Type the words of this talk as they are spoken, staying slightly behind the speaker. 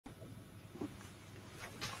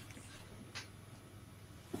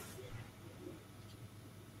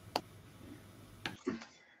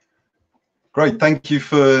Great, thank you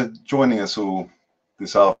for joining us all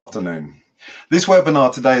this afternoon. This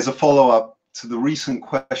webinar today is a follow-up to the recent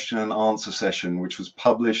question and answer session, which was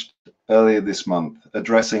published earlier this month,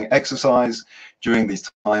 addressing exercise during these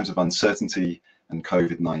times of uncertainty and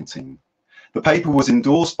COVID-19. The paper was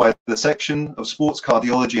endorsed by the section of Sports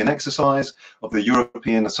Cardiology and Exercise of the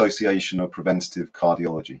European Association of Preventative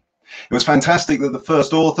Cardiology. It was fantastic that the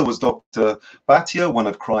first author was Dr. Bhatia, one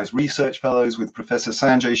of CRI's research fellows, with Professor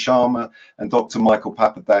Sanjay Sharma and Dr. Michael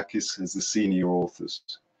Papadakis as the senior authors.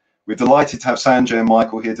 We're delighted to have Sanjay and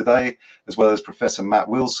Michael here today, as well as Professor Matt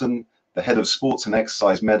Wilson, the head of Sports and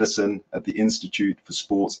Exercise Medicine at the Institute for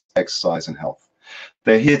Sports, Exercise and Health.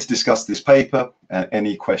 They're here to discuss this paper and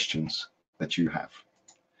any questions that you have.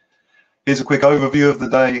 Here's a quick overview of the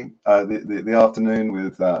day, the afternoon,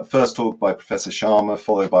 with first talk by Professor Sharma,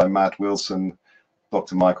 followed by Matt Wilson,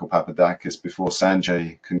 Dr. Michael Papadakis, before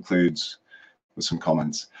Sanjay concludes with some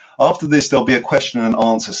comments. After this, there'll be a question and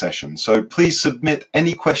answer session. So please submit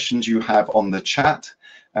any questions you have on the chat,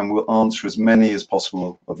 and we'll answer as many as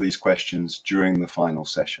possible of these questions during the final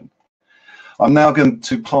session. I'm now going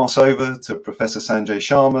to pass over to Professor Sanjay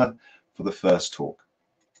Sharma for the first talk.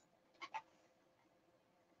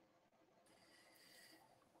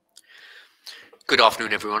 Good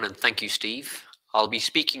afternoon, everyone, and thank you, Steve. I'll be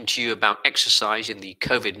speaking to you about exercise in the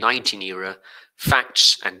COVID-19 era,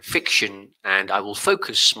 facts and fiction, and I will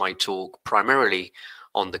focus my talk primarily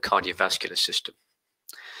on the cardiovascular system.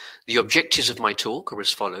 The objectives of my talk are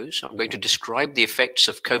as follows. I'm going to describe the effects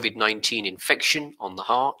of COVID-19 infection on the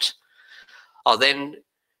heart. I'll then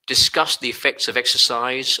discuss the effects of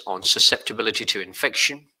exercise on susceptibility to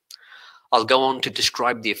infection. I'll go on to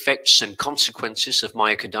describe the effects and consequences of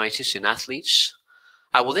myocarditis in athletes.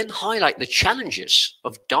 I will then highlight the challenges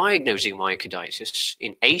of diagnosing myocarditis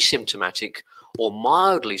in asymptomatic or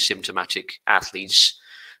mildly symptomatic athletes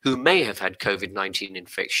who may have had COVID-19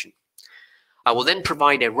 infection. I will then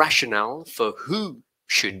provide a rationale for who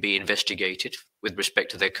should be investigated with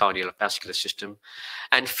respect to their cardiovascular system,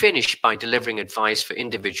 and finish by delivering advice for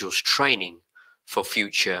individuals training for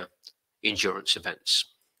future endurance events.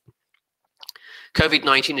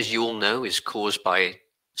 COVID-19, as you all know, is caused by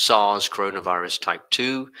SARS coronavirus type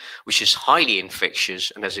 2, which is highly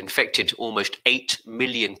infectious and has infected almost 8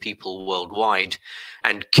 million people worldwide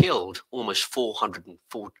and killed almost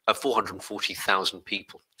 440,000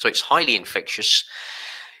 people. So it's highly infectious.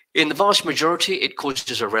 In the vast majority, it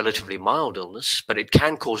causes a relatively mild illness, but it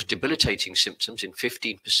can cause debilitating symptoms in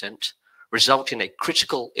 15%, result in a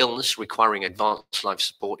critical illness requiring advanced life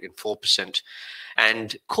support in 4%,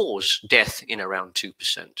 and cause death in around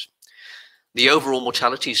 2%. The overall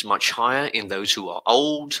mortality is much higher in those who are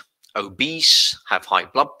old, obese, have high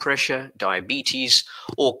blood pressure, diabetes,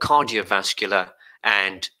 or cardiovascular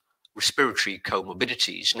and respiratory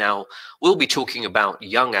comorbidities. Now, we'll be talking about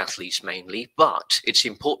young athletes mainly, but it's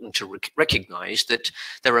important to recognize that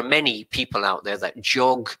there are many people out there that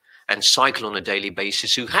jog and cycle on a daily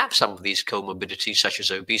basis who have some of these comorbidities, such as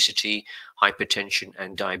obesity, hypertension,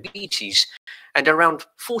 and diabetes. And around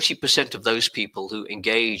 40% of those people who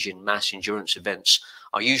engage in mass endurance events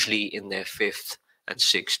are usually in their 5th and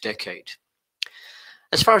 6th decade.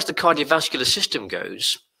 As far as the cardiovascular system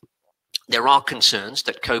goes, there are concerns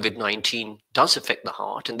that COVID-19 does affect the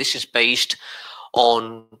heart, and this is based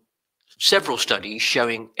on several studies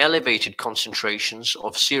showing elevated concentrations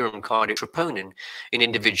of serum cardiac troponin in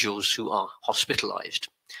individuals who are hospitalized.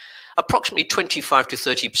 Approximately 25 to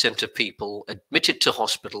 30% of people admitted to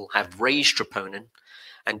hospital have raised troponin,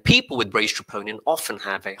 and people with raised troponin often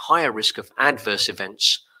have a higher risk of adverse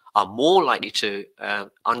events, are more likely to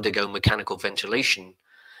undergo mechanical ventilation,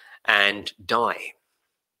 and die.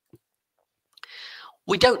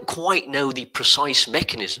 We don't quite know the precise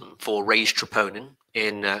mechanism for raised troponin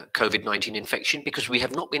in COVID-19 infection because we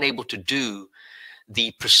have not been able to do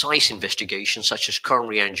the precise investigations such as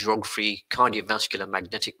coronary angiography, cardiovascular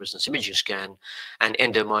magnetic resonance imaging scan, and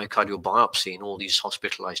endomyocardial biopsy in all these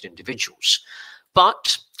hospitalized individuals.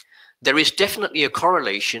 But there is definitely a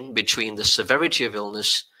correlation between the severity of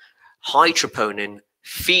illness, high troponin,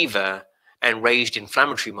 fever, and raised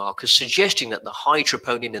inflammatory markers, suggesting that the high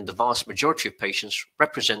troponin in the vast majority of patients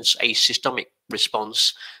represents a systemic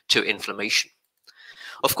response to inflammation.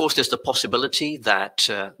 Of course, there's the possibility that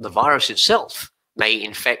the virus itself may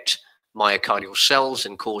infect myocardial cells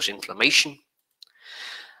and cause inflammation.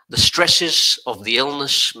 The stresses of the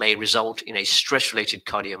illness may result in a stress-related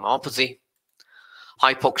cardiomyopathy.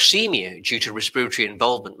 Hypoxemia due to respiratory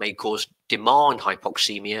involvement may cause demand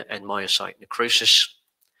hypoxemia and myocyte necrosis.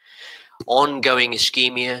 Ongoing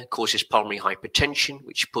ischemia causes pulmonary hypertension,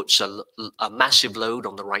 which puts a massive load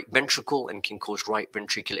on the right ventricle and can cause right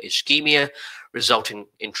ventricular ischemia, resulting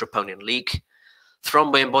in troponin leak.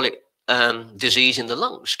 Thromboembolic disease in the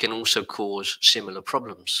lungs can also cause similar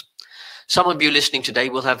problems. Some of you listening today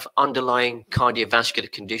will have underlying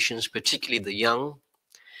cardiovascular conditions, particularly the young.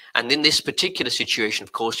 And in this particular situation,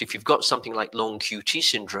 of course, if you've got something like long QT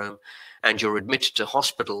syndrome and you're admitted to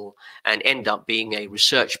hospital and end up being a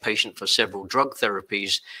research patient for several drug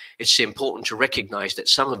therapies, it's important to recognize that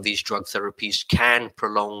some of these drug therapies can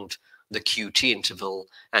prolong the QT interval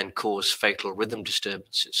and cause fatal rhythm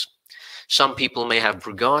disturbances. Some people may have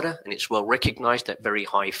Brugada, and it's well recognized that very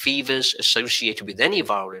high fevers associated with any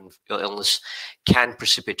viral illness can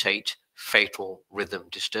precipitate fatal rhythm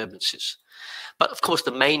disturbances. But of course,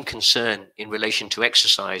 the main concern in relation to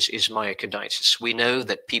exercise is myocarditis. We know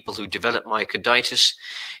that people who develop myocarditis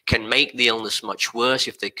can make the illness much worse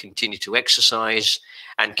if they continue to exercise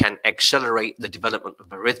and can accelerate the development of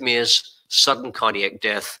arrhythmias, sudden cardiac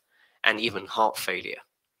death, and even heart failure.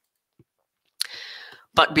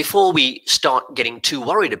 But before we start getting too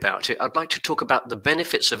worried about it, I'd like to talk about the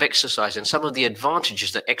benefits of exercise and some of the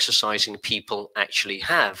advantages that exercising people actually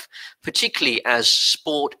have, particularly as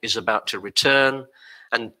sport is about to return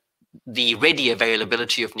and the ready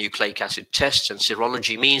availability of nucleic acid tests and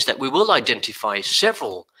serology means that we will identify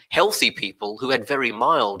several healthy people who had very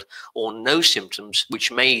mild or no symptoms,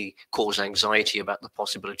 which may cause anxiety about the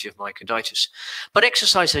possibility of myocarditis. But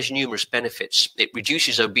exercise has numerous benefits. It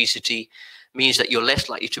reduces obesity, means that you're less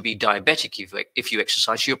likely to be diabetic if you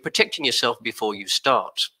exercise. You're protecting yourself before you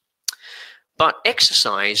start. But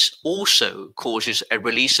exercise also causes a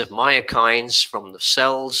release of myokines from the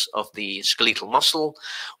cells of the skeletal muscle,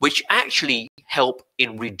 which actually help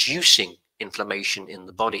in reducing inflammation in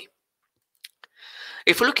the body.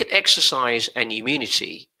 If we look at exercise and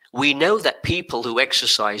immunity, we know that people who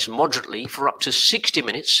exercise moderately for up to 60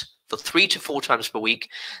 minutes, for 3 to 4 times per week,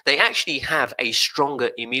 they actually have a stronger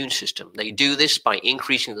immune system. They do this by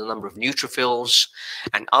increasing the number of neutrophils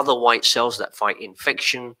and other white cells that fight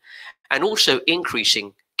infection, and also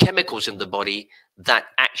increasing chemicals in the body that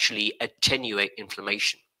actually attenuate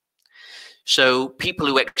inflammation. So people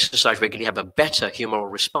who exercise regularly have a better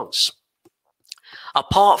humoral response.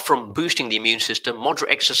 Apart from boosting the immune system,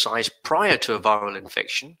 moderate exercise prior to a viral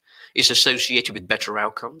infection is associated with better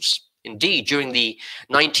outcomes. Indeed, during the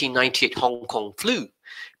 1998 Hong Kong flu,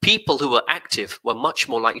 people who were active were much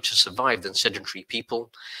more likely to survive than sedentary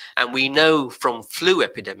people. And we know from flu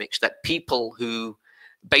epidemics that people who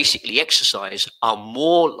basically exercise are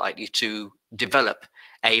more likely to develop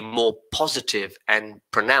a more positive and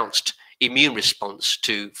pronounced immune response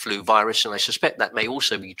to flu virus. And I suspect that may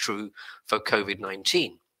also be true for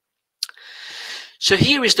COVID-19. So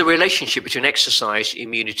here is the relationship between exercise,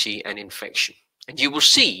 immunity, and infection. And you will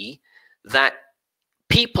see that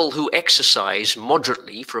people who exercise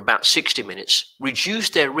moderately for about 60 minutes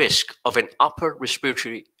reduce their risk of an upper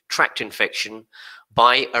respiratory tract infection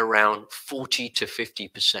by around 40 to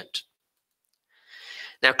 50%.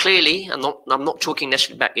 Now, clearly, I'm not talking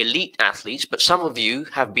necessarily about elite athletes, but some of you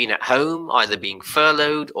have been at home, either being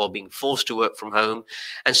furloughed or being forced to work from home.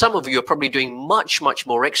 And some of you are probably doing much, much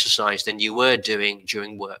more exercise than you were doing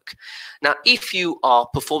during work. Now, if you are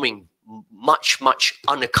performing much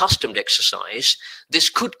unaccustomed exercise, this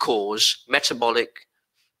could cause metabolic,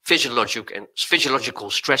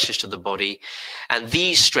 physiological stresses to the body, and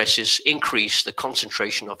these stresses increase the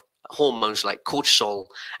concentration of hormones like cortisol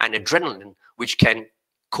and adrenaline, which can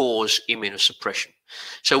cause immunosuppression.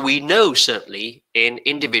 So we know certainly in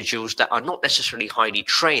individuals that are not necessarily highly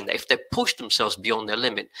trained, that if they push themselves beyond their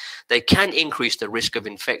limit, they can increase the risk of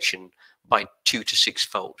infection by 2 to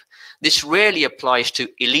 6-fold. This rarely applies to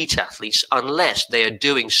elite athletes unless they are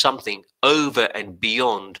doing something over and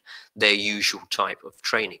beyond their usual type of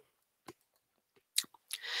training.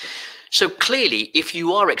 So clearly, if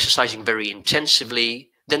you are exercising very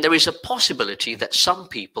intensively, then there is a possibility that some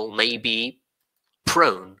people may be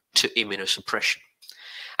prone to immunosuppression.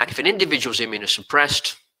 And if an individual is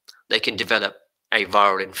immunosuppressed, they can develop a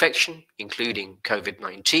viral infection, including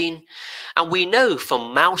COVID-19. And we know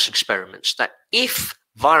from mouse experiments that if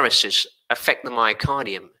viruses affect the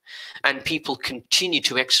myocardium and people continue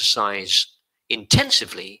to exercise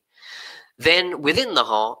intensively, then within the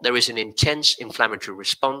heart, there is an intense inflammatory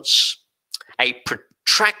response, a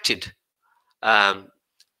protracted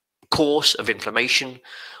course of inflammation,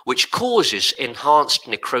 which causes enhanced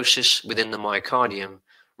necrosis within the myocardium,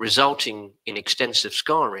 resulting in extensive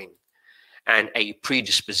scarring and a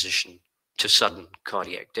predisposition to sudden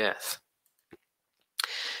cardiac death.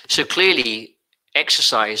 So clearly,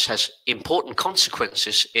 exercise has important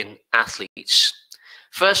consequences in athletes.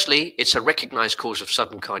 Firstly, it's a recognized cause of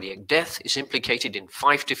sudden cardiac death. It's implicated in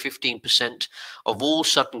 5 to 15% of all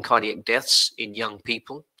sudden cardiac deaths in young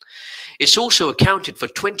people. It's also accounted for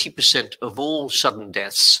 20% of all sudden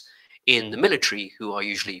deaths in the military, who are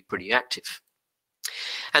usually pretty active.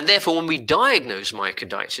 And therefore, when we diagnose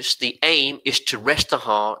myocarditis, the aim is to rest the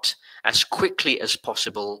heart as quickly as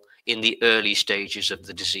possible in the early stages of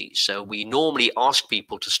the disease. So we normally ask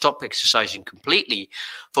people to stop exercising completely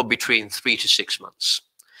for between 3 to 6 months.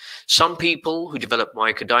 Some people who develop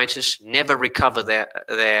myocarditis never recover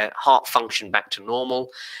their heart function back to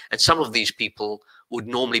normal, and some of these people would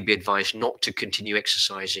normally be advised not to continue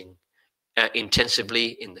exercising intensively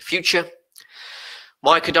in the future.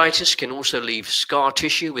 Myocarditis can also leave scar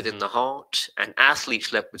tissue within the heart, and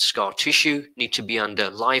athletes left with scar tissue need to be under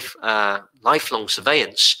lifelong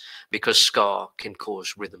surveillance because scar can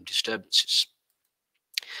cause rhythm disturbances.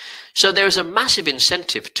 So there is a massive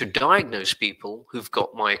incentive to diagnose people who've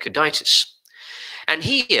got myocarditis. And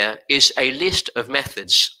here is a list of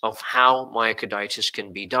methods of how myocarditis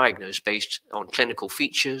can be diagnosed based on clinical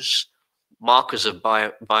features, markers of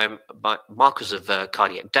cardiac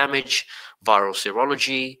damage, viral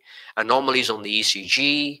serology, anomalies on the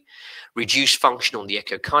ECG, reduced function on the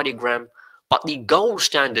echocardiogram. But the gold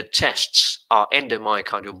standard tests are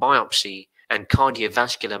endomyocardial biopsy and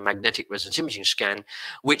cardiovascular magnetic resonance imaging scan,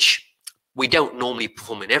 which we don't normally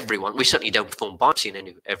perform in everyone. We certainly don't perform biopsy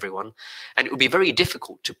in everyone. And it would be very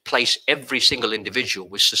difficult to place every single individual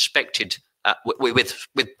with suspected with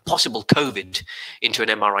possible COVID into an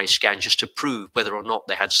MRI scan just to prove whether or not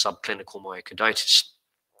they had subclinical myocarditis.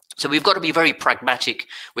 So we've got to be very pragmatic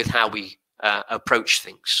with how we approach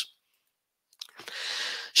things.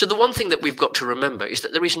 So the one thing that we've got to remember is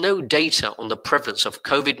that there is no data on the prevalence of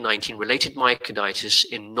COVID-19 related myocarditis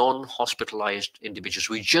in non-hospitalized individuals.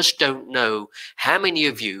 We just don't know how many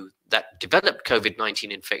of you that developed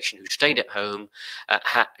COVID-19 infection who stayed at home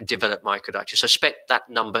developed myocarditis. I suspect that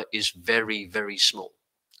number is very, very small.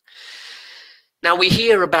 Now, we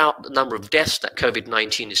hear about the number of deaths that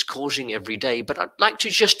COVID-19 is causing every day, but I'd like to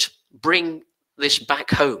just bring this back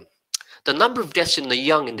home. The number of deaths in the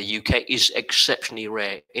young in the UK is exceptionally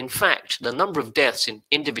rare. In fact, the number of deaths in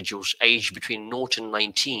individuals aged between 0 and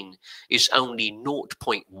 19 is only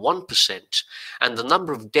 0.1%, and the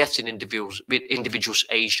number of deaths in individuals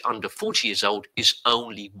aged under 40 years old is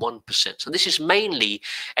only 1%. So this is mainly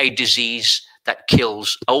a disease that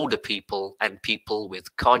kills older people and people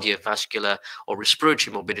with cardiovascular or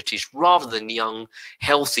respiratory morbidities rather than young,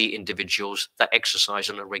 healthy individuals that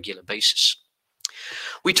exercise on a regular basis.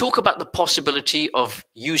 We talk about the possibility of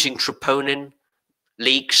using troponin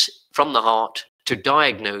leaks from the heart to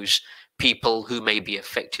diagnose people who may be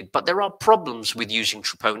affected. But there are problems with using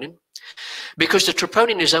troponin because the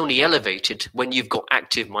troponin is only elevated when you've got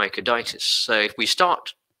active myocarditis. So if we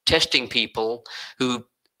start testing people who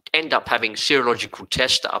end up having serological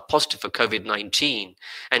tests that are positive for COVID-19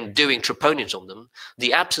 and doing troponins on them,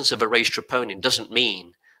 the absence of a raised troponin doesn't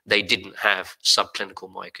mean they didn't have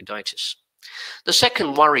subclinical myocarditis. The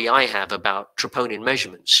second worry I have about troponin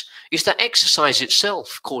measurements is that exercise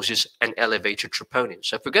itself causes an elevated troponin.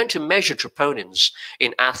 So if we're going to measure troponins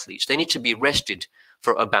in athletes, they need to be rested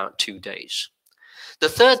for about 2 days. The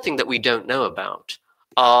third thing that we don't know about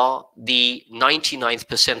are the 99th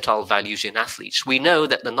percentile values in athletes. We know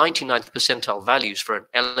that the 99th percentile values for an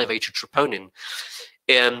elevated troponin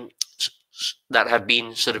that have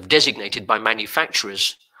been sort of designated by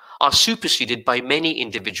manufacturers are superseded by many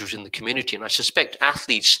individuals in the community. And I suspect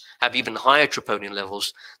athletes have even higher troponin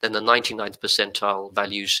levels than the 99th percentile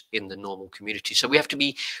values in the normal community. So we have to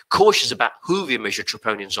be cautious about who we measure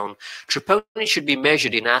troponins on. Troponin should be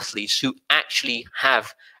measured in athletes who actually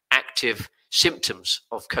have active symptoms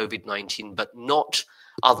of COVID-19, but not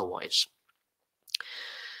otherwise.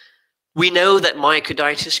 We know that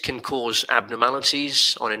myocarditis can cause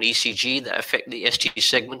abnormalities on an ECG that affect the ST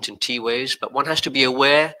segment and T waves, but one has to be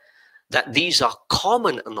aware that these are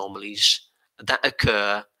common anomalies that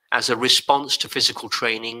occur as a response to physical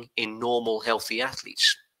training in normal, healthy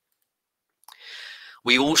athletes.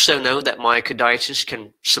 We also know that myocarditis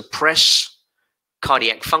can suppress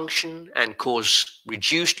cardiac function and cause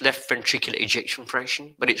reduced left ventricular ejection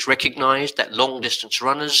fraction, but it's recognized that long-distance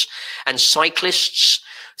runners and cyclists,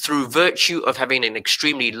 through virtue of having an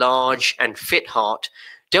extremely large and fit heart,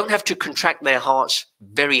 don't have to contract their hearts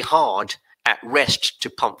very hard at rest to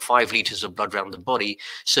pump 5 liters of blood around the body.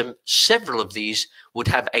 So several of these would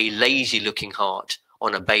have a lazy looking heart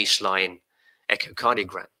on a baseline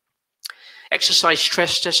echocardiogram. Exercise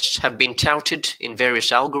stress tests have been touted in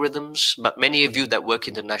various algorithms, but many of you that work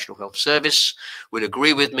in the National Health Service will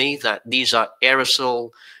agree with me that these are aerosol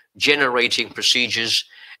generating procedures,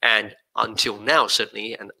 and until now,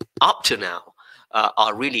 certainly, and up to now,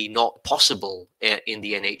 are really not possible in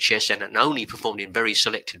the NHS and only performed in very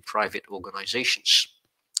selected private organizations.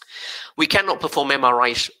 We cannot perform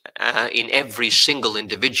MRIs in every single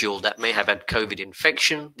individual that may have had COVID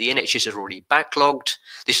infection. The NHS is already backlogged.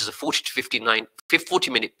 This is a 40 to 50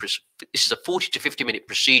 minute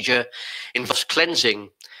procedure, involves cleansing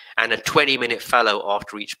and a 20-minute fallow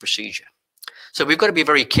after each procedure. So we've got to be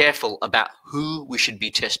very careful about who we should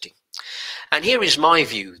be testing. And here is my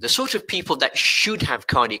view: the sort of people that should have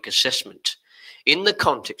cardiac assessment in the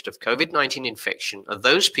context of COVID-19 infection are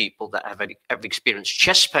those people that have experienced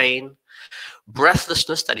chest pain,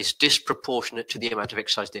 breathlessness that is disproportionate to the amount of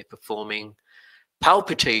exercise they're performing,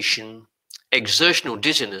 palpitation, exertional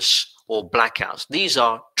dizziness, or blackouts. These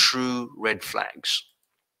are true red flags.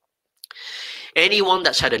 Anyone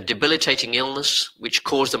that's had a debilitating illness which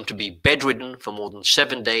caused them to be bedridden for more than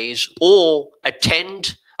 7 days, or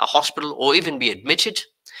attend a hospital or even be admitted,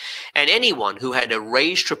 and anyone who had a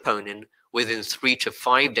raised troponin within 3 to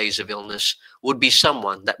 5 days of illness would be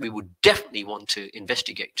someone that we would definitely want to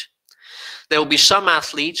investigate. There will be some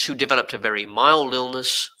athletes who developed a very mild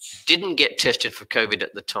illness, didn't get tested for COVID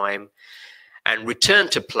at the time, and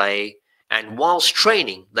returned to play, and whilst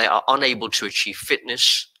training, they are unable to achieve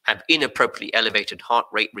fitness, have inappropriately elevated heart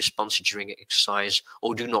rate response during exercise,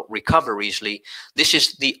 or do not recover easily. This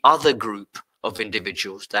is the other group of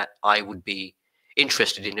individuals that I would be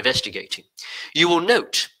interested in investigating. You will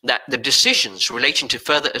note that the decisions relating to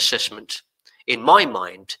further assessment, in my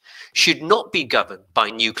mind, should not be governed by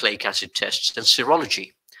nucleic acid tests and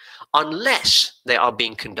serology unless they are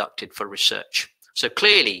being conducted for research. So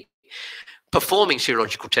clearly, performing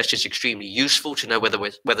serological tests is extremely useful to know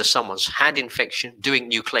whether someone's had infection. Doing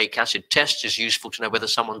nucleic acid tests is useful to know whether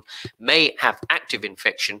someone may have active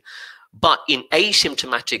infection. But in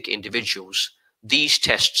asymptomatic individuals, these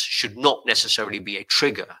tests should not necessarily be a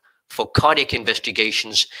trigger for cardiac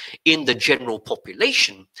investigations in the general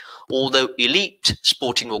population, although elite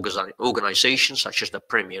sporting organizations such as the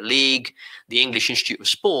Premier League, the English Institute of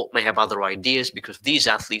Sport may have other ideas, because these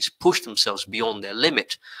athletes push themselves beyond their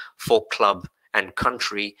limit for club and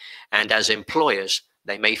country, and as employers,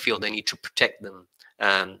 they may feel they need to protect them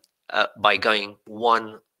by going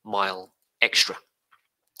 1 mile extra.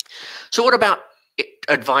 So what about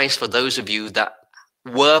advice for those of you that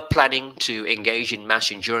were planning to engage in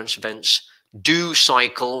mass endurance events, do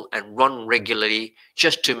cycle and run regularly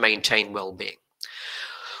just to maintain well-being?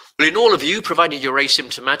 Well, in all of you, provided you're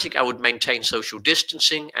asymptomatic, I would maintain social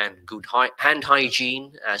distancing and good hand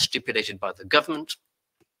hygiene as stipulated by the government.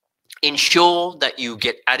 Ensure that you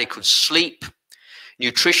get adequate sleep,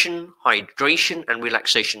 nutrition, hydration, and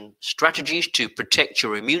relaxation strategies to protect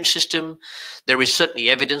your immune system. There is certainly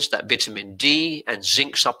evidence that vitamin D and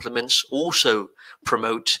zinc supplements also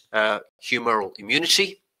promote humoral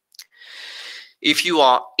immunity. If you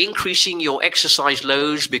are increasing your exercise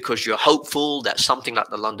loads because you're hopeful that something like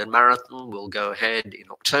the London Marathon will go ahead in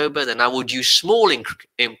October, then I would use small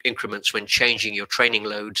increments when changing your training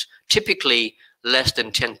loads, typically less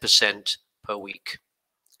than 10% per week.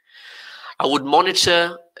 I would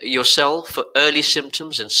monitor yourself for early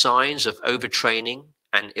symptoms and signs of overtraining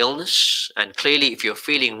and illness. And clearly, if you're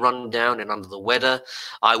feeling run down and under the weather,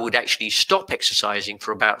 I would actually stop exercising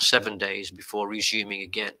for about 7 days before resuming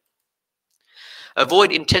again.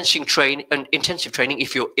 Avoid intensive training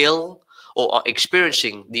if you're ill or are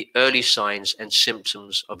experiencing the early signs and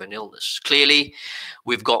symptoms of an illness. Clearly,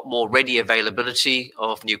 we've got more ready availability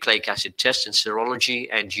of nucleic acid tests and serology,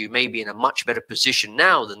 and you may be in a much better position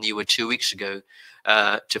now than you were 2 weeks ago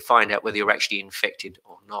to find out whether you're actually infected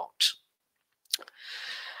or not.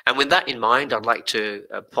 And with that in mind, I'd like to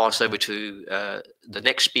pass over to the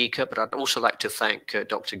next speaker, but I'd also like to thank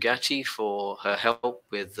Dr. Gatti for her help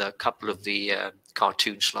with a couple of the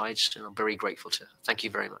cartoon slides, and I'm very grateful to her. Thank you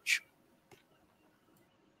very much.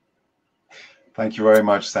 Thank you very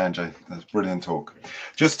much, Sanjay. That's a brilliant talk.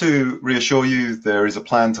 Just to reassure you, there is a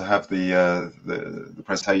plan to have the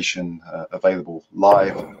presentation available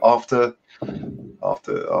live after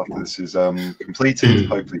this is completed,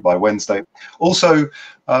 hopefully by Wednesday. Also,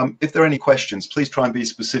 if there are any questions, please try and be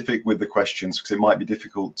specific with the questions, because it might be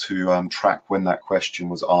difficult to track when that question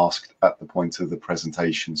was asked at the point of the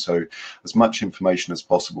presentation. So as much information as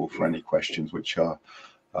possible for any questions which you're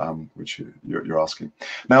asking.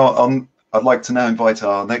 Now, I'd like to now invite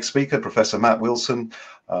our next speaker, Professor Matt Wilson,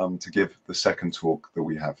 to give the second talk that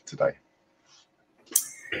we have today.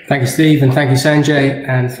 Thank you, Steve, and thank you, Sanjay,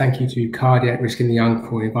 and thank you to Cardiac Risk in the Young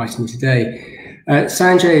for inviting me today.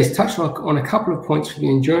 Sanjay has touched on a couple of points from the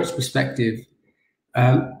endurance perspective,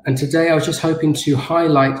 and today I was just hoping to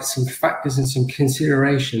highlight some factors and some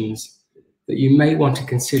considerations that you may want to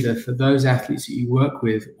consider for those athletes that you work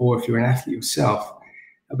with, or if you're an athlete yourself,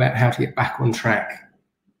 about how to get back on track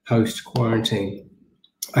post-quarantine.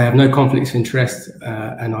 I have no conflicts of interest,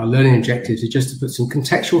 and our learning objectives are just to put some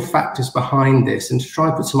contextual factors behind this and to try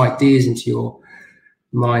and put some ideas into your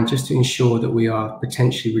mind just to ensure that we are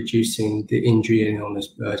potentially reducing the injury and illness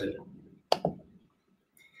burden.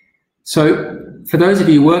 So for those of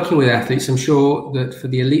you working with athletes, I'm sure that for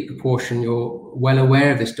the elite proportion, you're well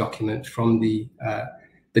aware of this document from the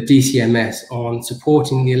DCMS on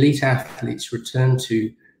supporting the elite athletes return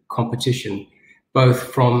to competition,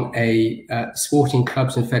 both from a sporting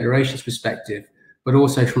clubs and federations perspective, but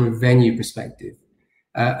also from a venue perspective.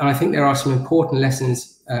 And I think there are some important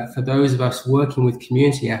lessons for those of us working with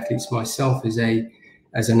community athletes, myself as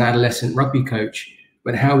an adolescent rugby coach,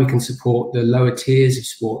 but how we can support the lower tiers of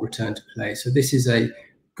sport return to play. So this is a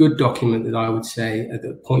good document that I would say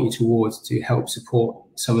that point you towards to help support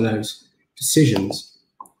some of those decisions.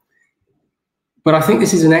 But I think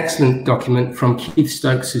this is an excellent document from Keith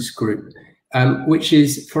Stokes's group, which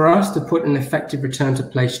is for us to put an effective return to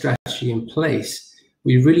play strategy in place.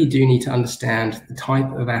 We really do need to understand the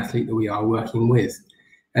type of athlete that we are working with.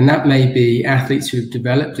 And that may be athletes who've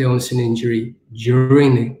developed illness and injury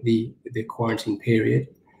during the quarantine period,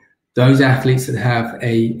 those athletes that have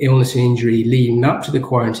a illness and injury leading up to the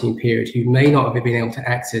quarantine period who may not have been able to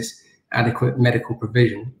access adequate medical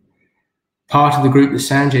provision. Part of the group that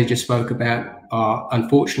Sanjay just spoke about are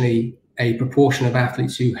unfortunately a proportion of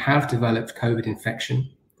athletes who have developed COVID infection.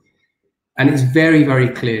 And it's very, very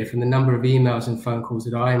clear from the number of emails and phone calls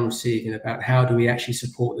that I am receiving about how do we actually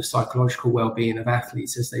support the psychological well-being of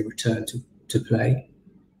athletes as they return to play.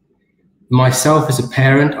 Myself as a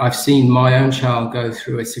parent, I've seen my own child go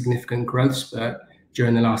through a significant growth spurt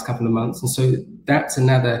during the last couple of months. And so that's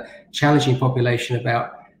another challenging population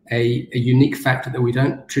about a unique factor that we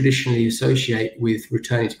don't traditionally associate with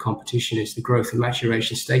returning to competition is the growth and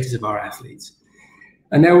maturation status of our athletes.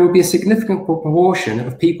 And there will be a significant proportion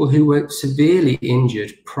of people who were severely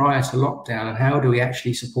injured prior to lockdown. And how do we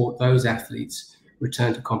actually support those athletes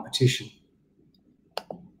return to competition?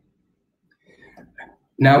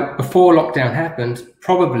 Now, before lockdown happened,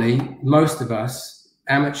 probably most of us,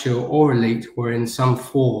 amateur or elite, were in some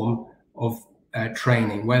form of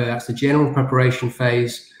training, whether that's the general preparation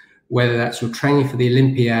phase, whether that's your training for the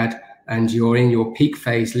Olympiad and you're in your peak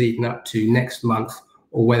phase leading up to next month,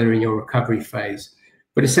 or whether in your recovery phase.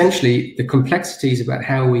 But essentially, the complexities about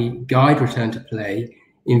how we guide return to play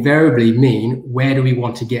invariably mean, where do we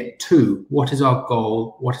want to get to? What is our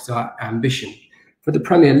goal? What is our ambition? For the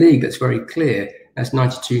Premier League, that's very clear. That's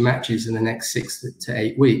 92 matches in the next 6 to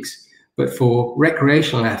 8 weeks. But for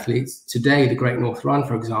recreational athletes, today, the Great North Run,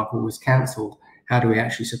 for example, was cancelled. How do we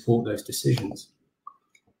actually support those decisions?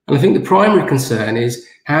 And I think the primary concern is,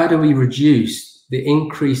 how do we reduce the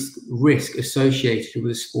increased risk associated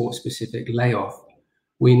with a sport-specific layoff?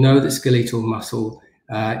 We know that skeletal muscle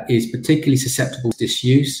is particularly susceptible to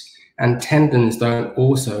disuse, and tendons don't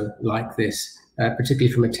also like this,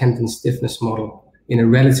 particularly from a tendon stiffness model in a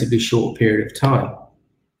relatively short period of time.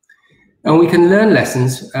 And we can learn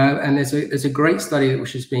lessons, and there's a great study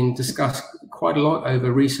which has been discussed quite a lot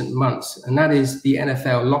over recent months, and that is the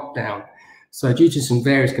NFL lockdown. So due to some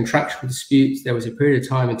various contractual disputes, there was a period of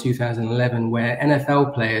time in 2011 where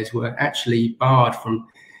NFL players were actually barred from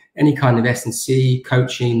any kind of S&C,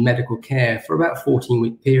 coaching, medical care for about a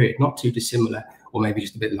 14-week period, not too dissimilar, or maybe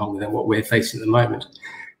just a bit longer than what we're facing at the moment.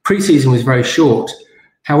 Pre-season was very short.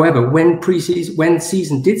 However, when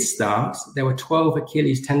season did start, there were 12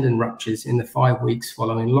 Achilles tendon ruptures in the 5 weeks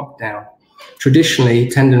following lockdown. Traditionally,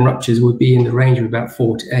 tendon ruptures would be in the range of about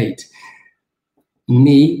 4 to 8.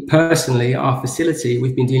 Me, personally, our facility,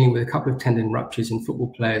 we've been dealing with a couple of tendon ruptures in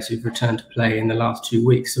football players who've returned to play in the last 2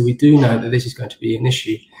 weeks. So we do know that this is going to be an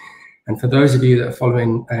issue. And for those of you that are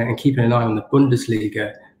following and keeping an eye on the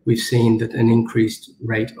Bundesliga, we've seen that an increased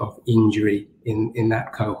rate of injury in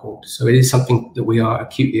that cohort. So it is something that we are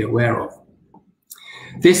acutely aware of.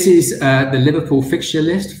 This is the Liverpool fixture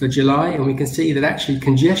list for July, and we can see that actually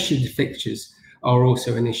congested fixtures are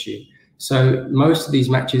also an issue. So most of these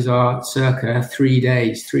matches are circa 3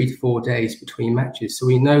 days, 3 to 4 days between matches. So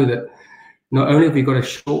we know that not only have we got a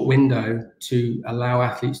short window to allow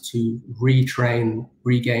athletes to retrain,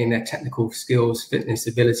 regain their technical skills, fitness,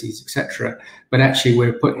 abilities, etc., but actually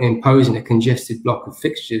we're imposing a congested block of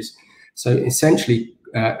fixtures. So essentially,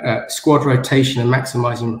 squad rotation and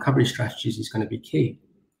maximizing recovery strategies is going to be key.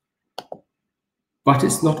 But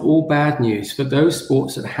it's not all bad news. For those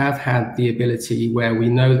sports that have had the ability where we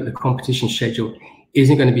know that the competition schedule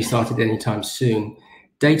isn't going to be started anytime soon,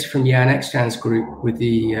 data from Jan Ekstrand's group with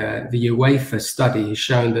the UEFA study has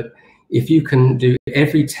shown that if you can do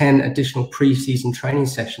every 10 additional pre-season training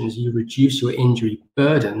sessions, you reduce your injury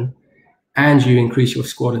burden and you increase your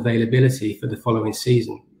squad availability for the following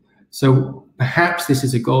season. So perhaps this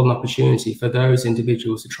is a golden opportunity for those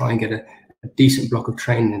individuals to try and get a decent block of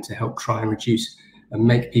training and to help try and reduce and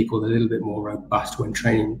make people a little bit more robust when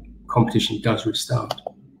training competition does restart.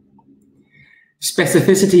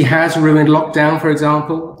 Specificity has ruined lockdown, for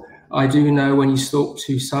example. I do know when you talk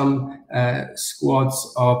to some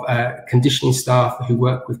squads of conditioning staff who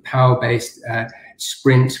work with power-based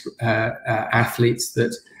sprint athletes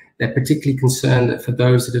that they're particularly concerned that for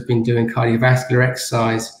those that have been doing cardiovascular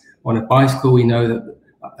exercise on a bicycle, we know that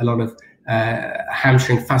a lot of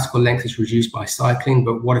hamstring fascicle length is reduced by cycling,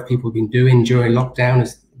 but what have people been doing during lockdown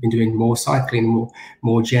has been doing more cycling,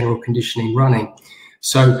 more general conditioning running.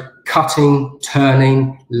 So cutting,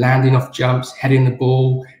 turning, landing off jumps, heading the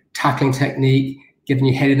ball, tackling technique, giving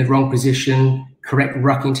your head in the wrong position, correct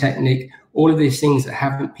rucking technique, all of these things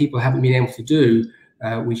that people haven't been able to do,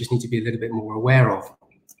 we just need to be a little bit more aware of.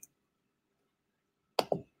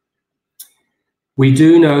 We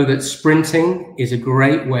do know that sprinting is a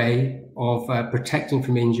great way of protecting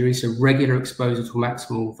from injury, so regular exposure to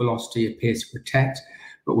maximal velocity appears to protect,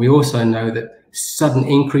 but we also know that sudden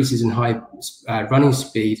increases in high running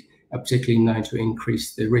speed are particularly known to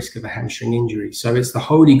increase the risk of a hamstring injury. So it's the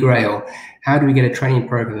holy grail. How do we get a training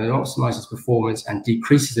program that optimizes performance and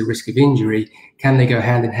decreases the risk of injury? Can they go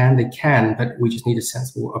hand in hand? They can, but we just need a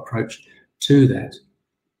sensible approach to that.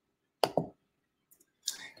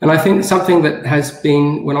 And I think something that has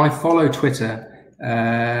been, when I follow Twitter,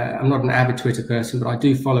 I'm not an avid Twitter person, but I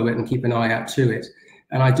do follow it and keep an eye out to it.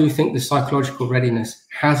 And I do think the psychological readiness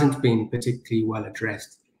hasn't been particularly well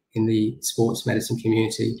addressed in the sports medicine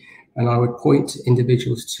community. And I would point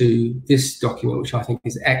individuals to this document, which I think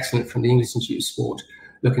is excellent, from the English Institute of Sport,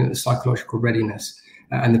 looking at the psychological readiness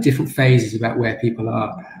and the different phases about where people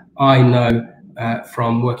are. I know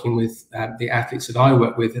from working with the athletes that I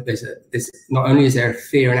work with that there's not only is there a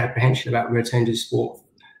fear and apprehension about returning to sport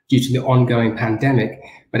due to the ongoing pandemic,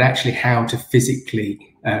 but actually how to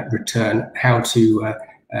physically return, how to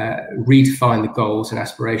redefine the goals and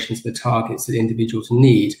aspirations, the targets that individuals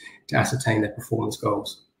need to ascertain their performance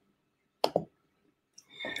goals.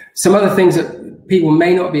 Some other things that people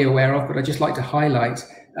may not be aware of, but I'd just like to highlight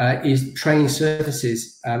is training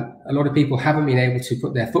surfaces. A lot of people haven't been able to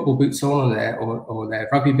put their football boots on or their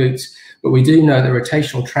rugby boots, but we do know that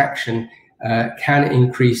rotational traction can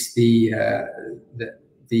increase the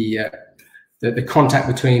contact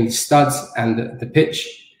between the studs and the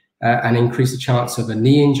pitch and increase the chance of a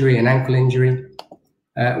knee injury, an ankle injury.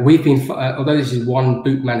 We've been, although this is one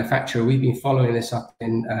boot manufacturer, we've been following this up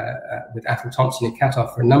in with Athol Thompson in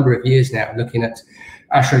Qatar for a number of years now, looking at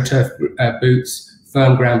AstroTurf boots,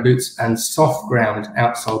 firm ground boots, and soft ground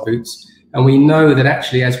outsole boots. And we know that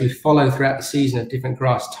actually, as we follow throughout the season of different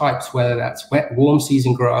grass types, whether that's wet, warm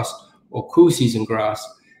season grass or cool season grass,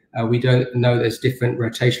 we don't know there's different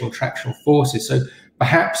rotational tractional forces. So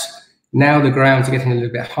perhaps now the grounds are getting a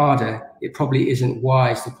little bit harder, it probably isn't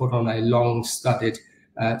wise to put on a long studded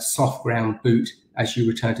soft ground boot as you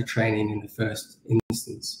return to training in the first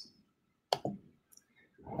instance.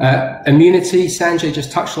 Immunity, Sanjay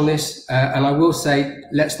just touched on this, and I will say,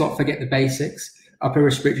 let's not forget the basics. Upper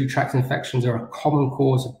respiratory tract infections are a common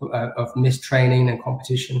cause of mistraining and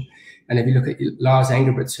competition. And if you look at Lars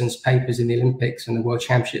Engebretsson's papers in the Olympics and the World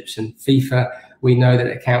Championships and FIFA, we know that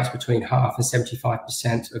it accounts between 50% and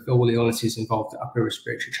 75% of all the illnesses involved in upper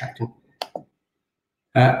respiratory tract.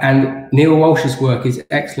 And Neil Walsh's work is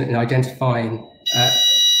excellent in identifying,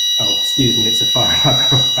 oh, excuse me, it's a fire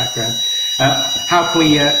alarm background. How can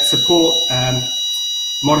we support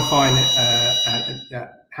modifying,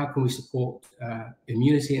 how can we support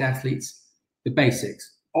immunity in athletes? The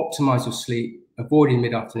basics: optimize your sleep, avoiding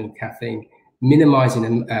mid-afternoon caffeine, minimizing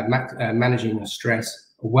and managing your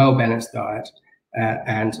stress, a well-balanced diet,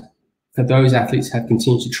 and for those athletes who have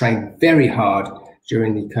continued to train very hard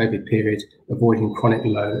during the COVID period, avoiding chronic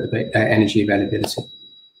low energy availability.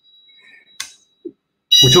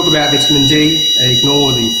 We'll talk about vitamin D.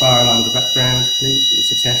 Ignore the fire alarm in the background, please.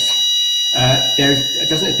 It's a test. There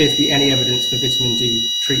doesn't appear to be any evidence for vitamin D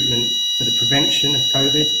treatment for the prevention of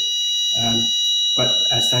COVID. But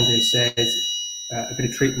as Sanjay says, a bit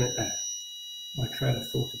of treatment. My trail of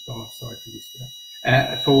thought has gone off. Sorry for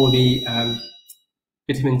this. For the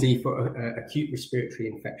vitamin D for acute respiratory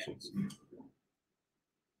infections.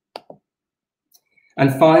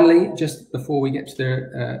 And finally, just before we get to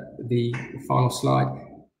the final slide,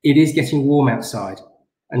 it is getting warm outside.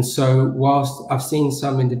 And so whilst I've seen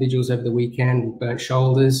some individuals over the weekend with burnt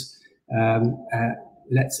shoulders,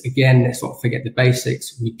 let's not forget the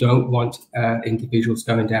basics. We don't want individuals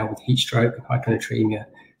going down with heat stroke and hyponatremia.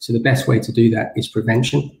 So the best way to do that is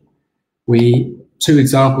prevention. Two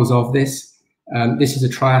examples of this. This is a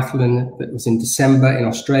triathlon that was in December in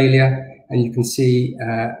Australia. And you can see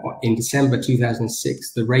in December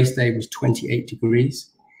 2006, the race day was 28 degrees.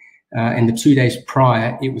 And the 2 days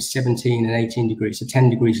prior, it was 17 and 18 degrees, so 10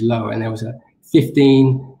 degrees lower. And there was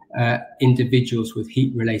 15 individuals with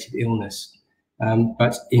heat-related illness.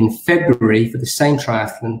 But in February, for the same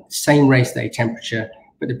triathlon, same race day temperature,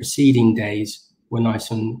 but the preceding days were nice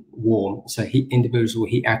and warm. So individuals were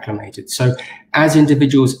heat acclimated. So as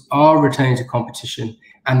individuals are returning to competition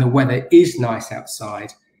and the weather is nice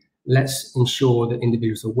outside, let's ensure that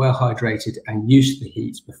individuals are well hydrated and used to the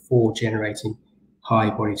heat before generating high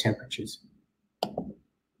body temperatures.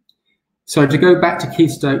 So to go back to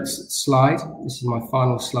Keith Stokes' slide, this is my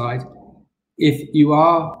final slide. If you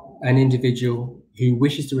are an individual who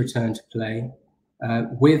wishes to return to play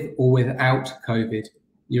with or without COVID,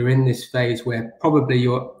 you're in this phase where probably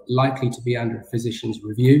you're likely to be under a physician's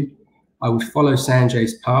review. I would follow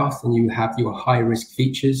Sanjay's path, and you have your high-risk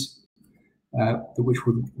features, which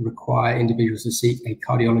would require individuals to seek a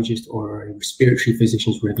cardiologist or a respiratory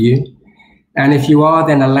physician's review. And if you are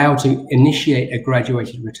then allowed to initiate a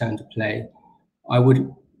graduated return to play, I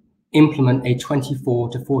would implement a 24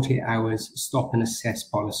 to 48 hours stop and assess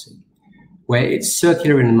policy, where it's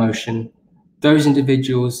circular in motion. Those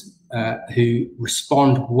individuals who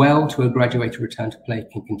respond well to a graduated return to play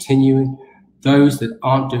can continue. Those that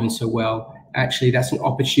aren't doing so well, actually that's an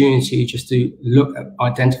opportunity just to look at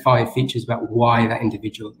identifying features about why that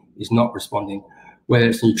individual is not responding, whether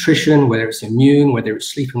it's nutrition, whether it's immune, whether it's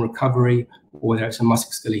sleep and recovery, or whether it's a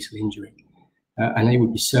musculoskeletal injury. And it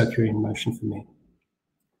would be circular in motion for me.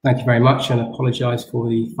 Thank you very much, and I apologize for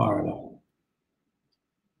the fire alarm.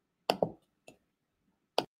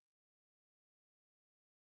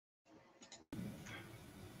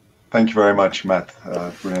 Thank you very much, Matt.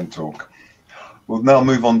 Brilliant talk. We'll now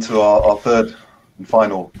move on to our third and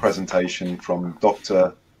final presentation from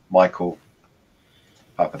Dr. Michael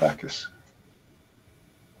Papadakis.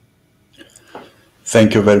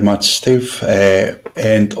 Thank you very much, Steve.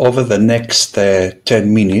 And over the next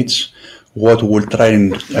 10 minutes, what we'll try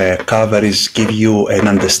and cover is give you an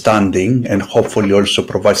understanding and hopefully also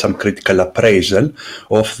provide some critical appraisal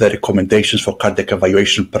of the recommendations for cardiac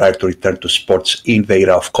evaluation prior to return to sports in the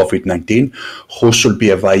era of COVID-19, who should be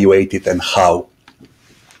evaluated and how.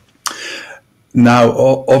 Now,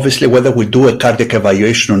 obviously, whether we do a cardiac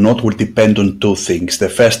evaluation or not will depend on two things. The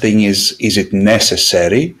first thing is it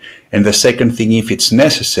necessary? And the second thing, if it's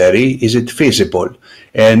necessary, is it feasible?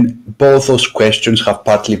 And both those questions have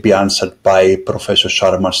partly been answered by Professor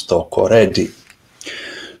Sharma's talk already.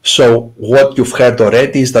 So what you've heard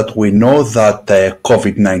already is that we know that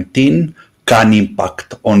COVID-19 can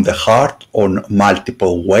impact on the heart on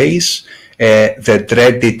multiple ways. The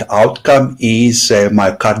dreaded outcome is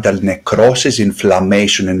myocardial necrosis,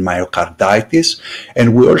 inflammation, and myocarditis.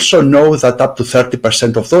 And we also know that up to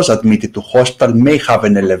 30% of those admitted to hospital may have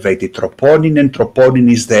an elevated troponin, and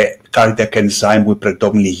troponin is the cardiac enzyme we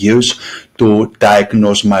predominantly use to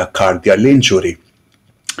diagnose myocardial injury.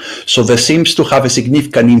 So there seems to have a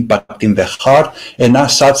significant impact in the heart, and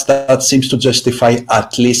as such, that seems to justify,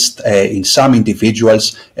 at least in some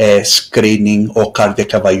individuals, screening or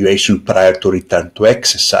cardiac evaluation prior to return to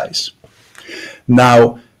exercise.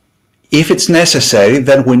 Now, if it's necessary,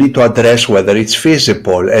 then we need to address whether it's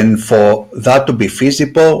feasible. And for that to be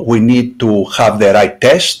feasible, we need to have the right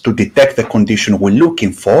test to detect the condition we're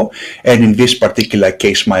looking for. And in this particular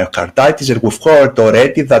case, myocarditis. And we've heard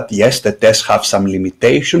already that, yes, the tests have some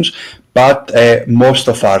limitations, but most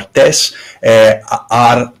of our tests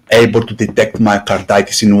are able to detect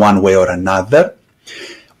myocarditis in one way or another.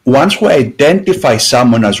 Once we identify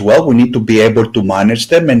someone as well, we need to be able to manage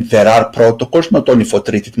them, and there are protocols not only for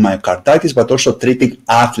treating myocarditis, but also treating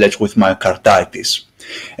athletes with myocarditis.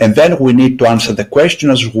 And then we need to answer the question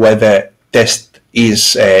as whether test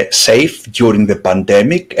is safe during the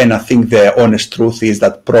pandemic, and I think the honest truth is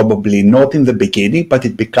that probably not in the beginning, but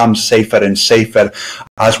it becomes safer and safer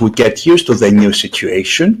as we get used to the new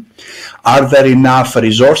situation. Are there enough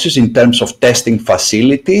resources in terms of testing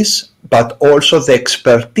facilities? but also the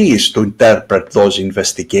expertise to interpret those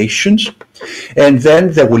investigations. And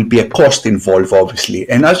then there will be a cost involved, obviously.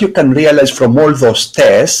 And as you can realize from all those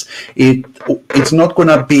tests, it's not going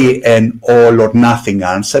to be an all or nothing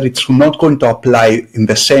answer. It's not going to apply in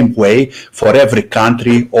the same way for every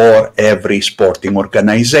country or every sporting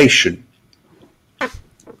organization.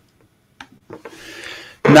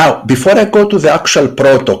 Now, before I go to the actual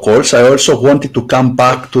protocols, I also wanted to come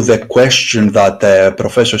back to the question that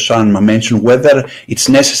Professor Sharma mentioned, whether it's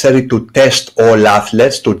necessary to test all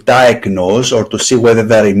athletes to diagnose or to see whether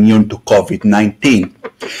they're immune to COVID-19.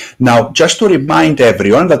 Now, just to remind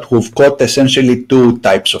everyone that we've got essentially two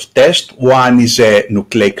types of tests. One is a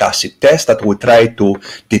nucleic acid test that we try to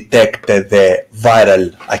detect the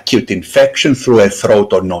viral acute infection through a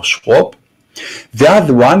throat or nose swab. The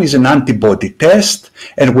other one is an antibody test,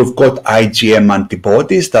 and we've got IgM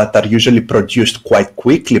antibodies that are usually produced quite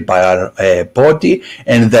quickly by our body,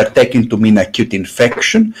 and they're taken to mean acute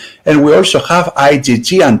infection. And we also have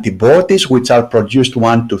IgG antibodies, which are produced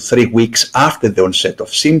 1 to 3 weeks after the onset of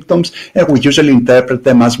symptoms, and we usually interpret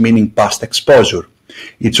them as meaning past exposure.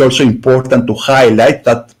 It's also important to highlight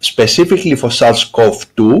that specifically for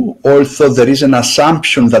SARS-CoV-2, although there is an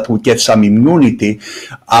assumption that we get some immunity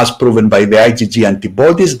as proven by the IgG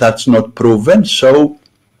antibodies, that's not proven. So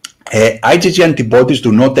IgG antibodies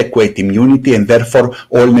do not equate immunity, and therefore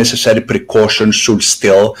all necessary precautions should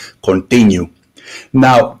still continue.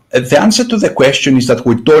 Now, the answer to the question is that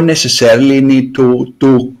we don't necessarily need to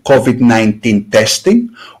do COVID-19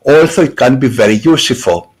 testing, although it can be very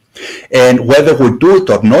useful. And whether we do it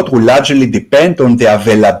or not will largely depend on the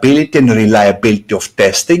availability and reliability of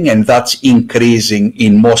testing, and that's increasing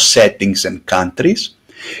in most settings and countries.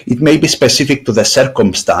 It may be specific to the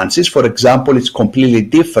circumstances. For example, it's completely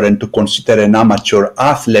different to consider an amateur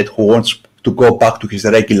athlete who wants to go back to his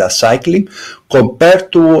regular cycling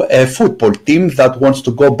compared to a football team that wants to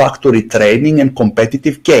go back to retraining and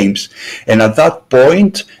competitive games. And at that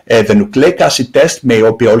point, the nucleic acid test may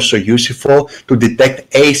be also useful to detect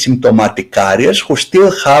asymptomatic carriers who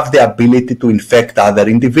still have the ability to infect other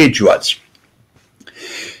individuals.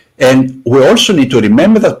 And we also need to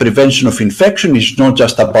remember that prevention of infection is not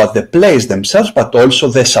just about the players themselves, but also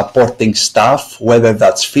the supporting staff, whether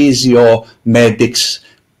that's physio, medics,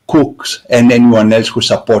 cooks, and anyone else who's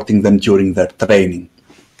supporting them during their training.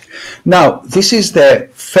 Now, this is the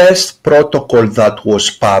first protocol that was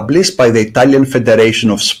published by the Italian Federation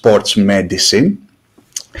of Sports Medicine.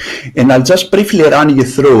 And I'll just briefly run you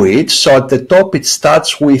through it. So at the top, it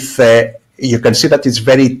starts with, you can see that it's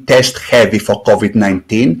very test heavy for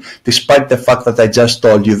COVID-19, despite the fact that I just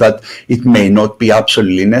told you that it may not be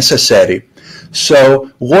absolutely necessary. So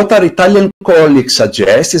what our Italian colleagues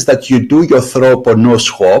suggest is that you do your throat or nose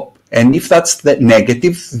swab, and if that's the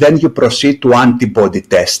negative, then you proceed to antibody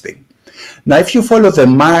testing. Now, if you follow the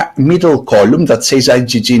middle column that says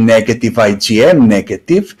IgG negative, IgM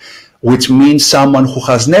negative, which means someone who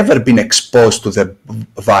has never been exposed to the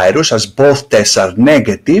virus, as both tests are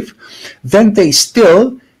negative, then they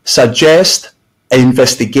still suggest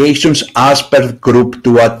investigations as per group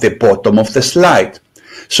 2 at the bottom of the slide.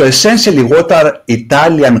 So essentially what our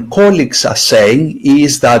Italian colleagues are saying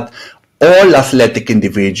is that all athletic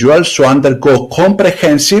individuals should undergo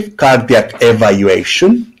comprehensive cardiac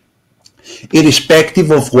evaluation,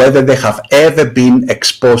 irrespective of whether they have ever been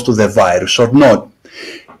exposed to the virus or not.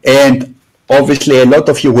 And obviously a lot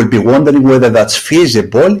of you will be wondering whether that's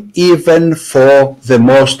feasible even for the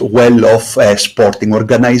most well-off sporting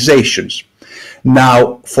organizations.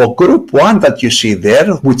 Now, for group 1 that you see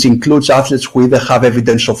there, which includes athletes who either have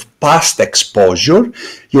evidence of past exposure,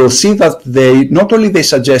 you'll see that they not only they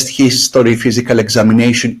suggest history, physical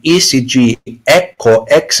examination, ECG, echo,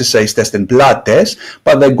 exercise test, and blood test,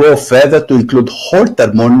 but they go further to include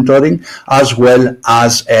Holter monitoring as well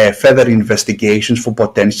as further investigations for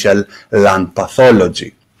potential lung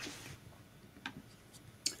pathology.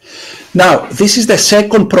 Now, this is the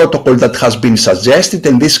second protocol that has been suggested,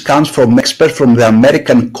 and this comes from experts from the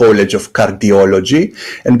American College of Cardiology.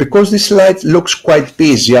 And because this slide looks quite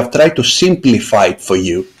busy, I've tried to simplify it for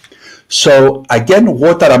you. So again,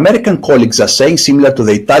 what our American colleagues are saying, similar to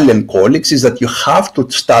the Italian colleagues, is that you have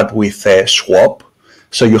to start with a swab.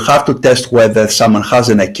 So you have to test whether someone has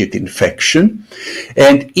an acute infection.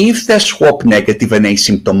 And if they're swab negative and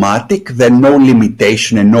asymptomatic, then no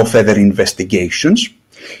limitation and no further investigations.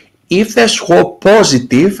 If they're swab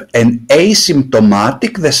positive and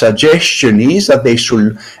asymptomatic, the suggestion is that they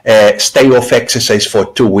should stay off exercise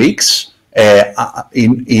for 2 weeks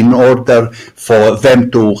in order for them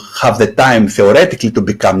to have the time theoretically to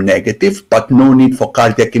become negative, but no need for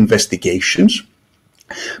cardiac investigations.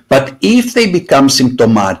 But if they become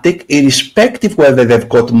symptomatic, irrespective whether they've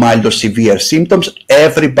got mild or severe symptoms,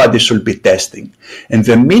 everybody should be testing. And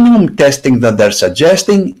the minimum testing that they're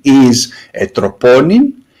suggesting is a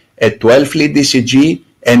troponin, a 12-lead ECG,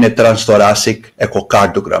 and a transthoracic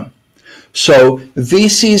echocardiogram. So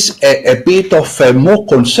this is a bit of a more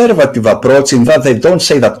conservative approach in that they don't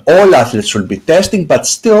say that all athletes should be testing, but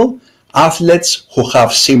still athletes who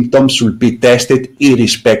have symptoms should be tested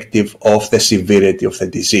irrespective of the severity of the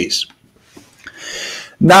disease.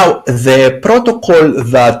 Now, the protocol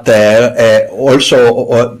that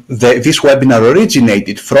this webinar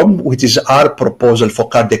originated from, which is our proposal for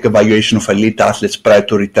cardiac evaluation of elite athletes prior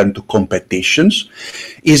to return to competitions,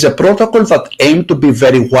 is a protocol that aimed to be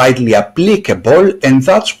very widely applicable, and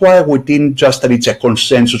that's why we didn't just reach a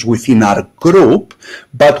consensus within our group,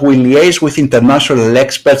 but we liaised with international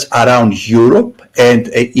experts around Europe and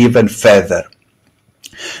even further.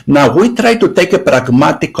 Now, we tried to take a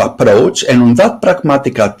pragmatic approach, and on that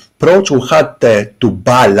pragmatic approach, we had to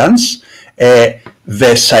balance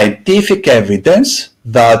the scientific evidence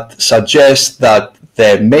that suggests that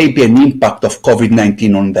there may be an impact of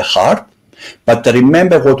COVID-19 on the heart. But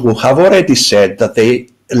remember what we have already said, that they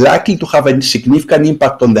likely to have a significant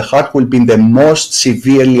impact on the heart will be in the most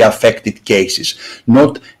severely affected cases,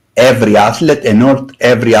 not every athlete and not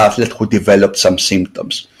every athlete who developed some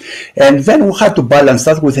symptoms. And then we had to balance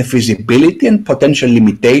that with the feasibility and potential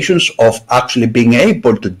limitations of actually being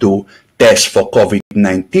able to do tests for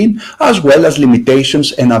COVID-19, as well as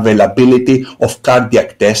limitations and availability of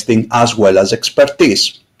cardiac testing, as well as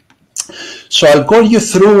expertise. So I'll go you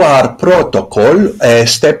through our protocol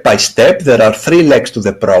step by step. There are 3 legs to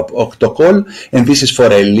the protocol, and this is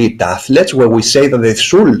for elite athletes, where we say that they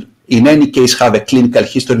should in any case have a clinical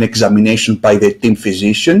history and examination by the team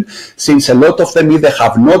physician, since a lot of them either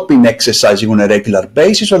have not been exercising on a regular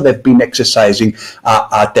basis or they've been exercising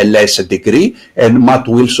at a lesser degree, and Matt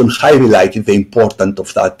Wilson highlighted the importance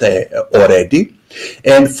of that already.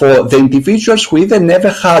 And for the individuals who either never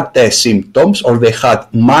had symptoms or they had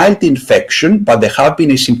mild infection, but they have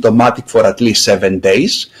been asymptomatic for at least 7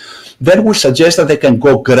 days, then we suggest that they can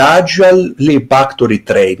go gradually back to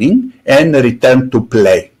retraining and return to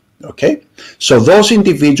play. Okay, so those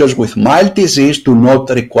individuals with mild disease do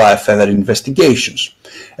not require further investigations.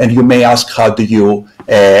 And you may ask, how do you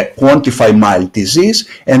quantify mild disease?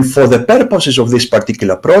 And for the purposes of this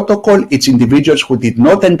particular protocol, it's individuals who did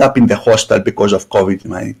not end up in the hospital because of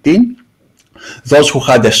COVID-19, those who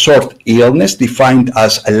had a short illness defined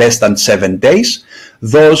as less than 7 days,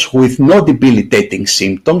 those with no debilitating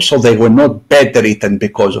symptoms, so they were not bedridden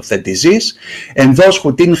because of the disease, and those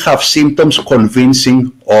who didn't have symptoms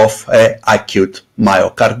convincing of acute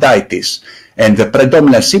myocarditis. And the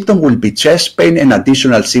predominant symptom will be chest pain, and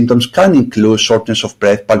additional symptoms can include shortness of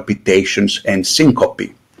breath, palpitations, and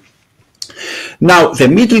syncope. Now, the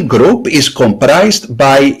middle group is comprised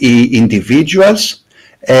by individuals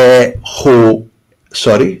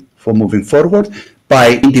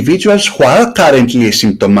by individuals who are currently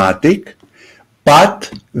asymptomatic,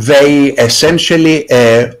 but they essentially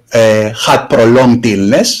had prolonged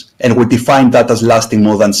illness, and we define that as lasting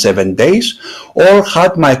more than 7 days, or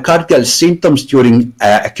had myocardial symptoms during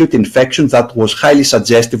acute infection that was highly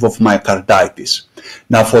suggestive of myocarditis.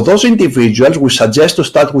 Now, for those individuals, we suggest to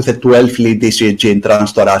start with a 12-lead ECG and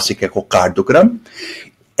transthoracic echocardiogram.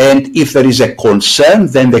 And if there is a concern,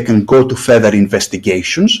 then they can go to further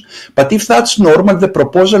investigations. But if that's normal, the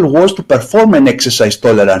proposal was to perform an exercise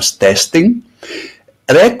tolerance testing,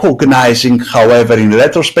 recognizing, however, in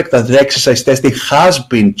retrospect, that the exercise testing has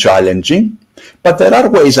been challenging, but there are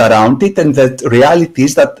ways around it, and the reality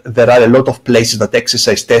is that there are a lot of places that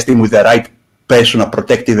exercise testing with the right personal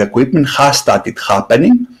protective equipment has started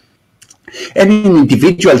happening. And in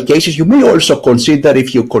individual cases, you may also consider,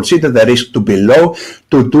 if you consider the risk to be low,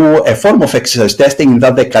 to do a form of exercise testing in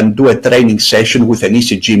that they can do a training session with an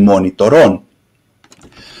ECG monitor on.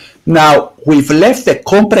 Now, we've left a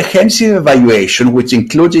comprehensive evaluation, which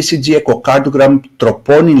includes ECG, echocardiogram,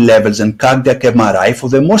 troponin levels, and cardiac MRI for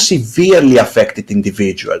the most severely affected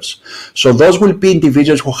individuals. So those will be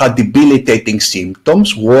individuals who had debilitating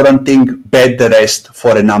symptoms, warranting bed rest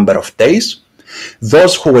for a number of days.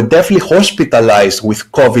 Those who were definitely hospitalized with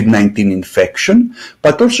COVID-19 infection,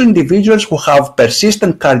 but also individuals who have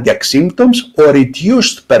persistent cardiac symptoms or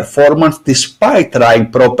reduced performance despite trying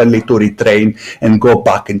properly to retrain and go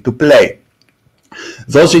back into play.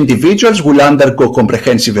 Those individuals will undergo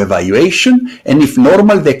comprehensive evaluation, and if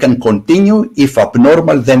normal, they can continue. If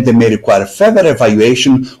abnormal, then they may require further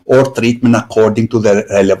evaluation or treatment according to the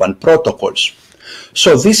relevant protocols.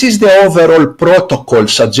 So this is the overall protocol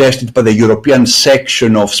suggested by the European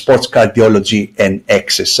section of sports cardiology and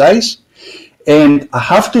exercise. And I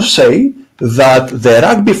have to say that the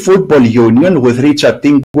Rugby Football Union with Richard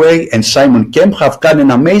Ingway and Simon Kemp have done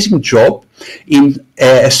an amazing job in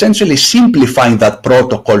essentially simplifying that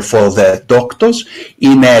protocol for the doctors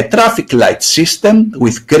in a traffic light system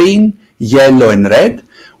with green, yellow and red,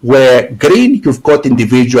 where green you've got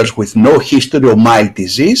individuals with no history of mild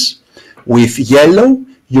disease. With yellow,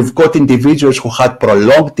 you've got individuals who had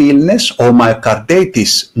prolonged illness or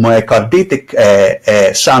myocarditis,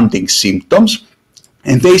 myocarditic sounding symptoms.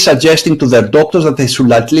 And they suggesting to their doctors that they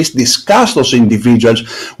should at least discuss those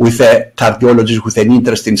individuals with a cardiologist with an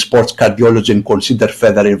interest in sports cardiology and consider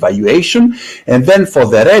further evaluation. And then for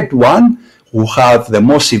the red one, who have the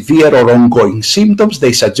most severe or ongoing symptoms,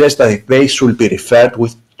 they suggest that they should be referred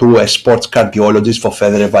to a sports cardiologist for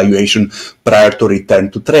further evaluation prior to return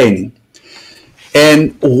to training.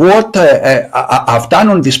 And what I've done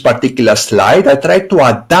on this particular slide, I tried to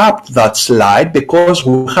adapt that slide because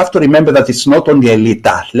we have to remember that it's not only elite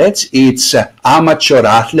athletes, it's amateur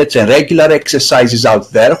athletes and regular exercises out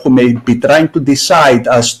there who may be trying to decide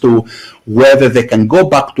as to whether they can go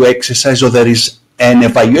back to exercise or there is an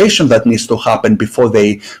evaluation that needs to happen before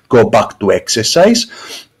they go back to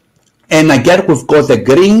exercise. And again, we've got the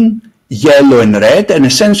green, yellow and red, and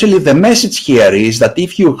essentially the message here is that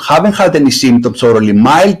if you haven't had any symptoms or only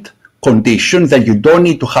mild condition, then you don't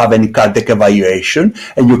need to have any cardiac evaluation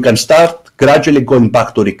and you can start gradually going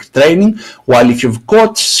back to retraining. While if you've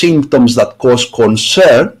got symptoms that cause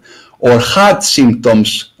concern or had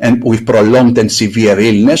symptoms and with prolonged and severe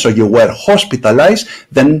illness, or you were hospitalized,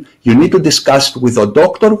 then you need to discuss it with a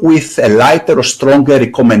doctor with a lighter or stronger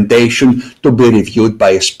recommendation to be reviewed by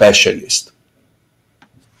a specialist.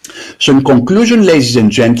 So in conclusion, ladies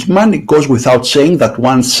and gentlemen, it goes without saying that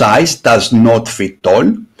one size does not fit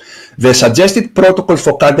all. The suggested protocols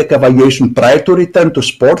for cardiac evaluation prior to return to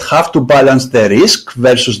sport have to balance the risk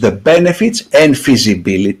versus the benefits and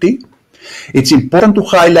feasibility. It's important to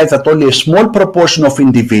highlight that only a small proportion of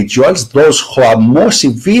individuals, those who are more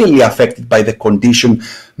severely affected by the condition,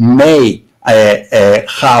 may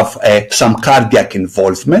have some cardiac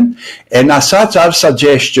involvement, and as such our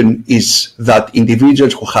suggestion is that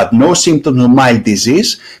individuals who had no symptoms of mild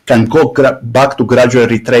disease can go back to gradual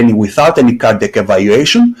retraining without any cardiac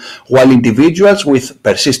evaluation, while individuals with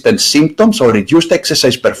persistent symptoms or reduced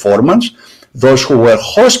exercise performance, those who were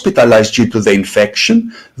hospitalized due to the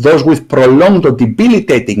infection, those with prolonged or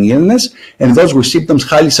debilitating illness, and those with symptoms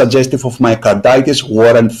highly suggestive of myocarditis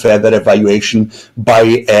warrant further evaluation by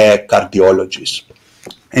a cardiologist.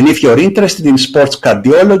 And if you're interested in sports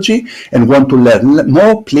cardiology and want to learn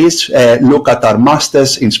more, please look at our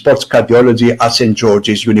Masters in Sports Cardiology at St.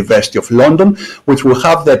 George's University of London, which will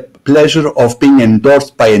have the pleasure of being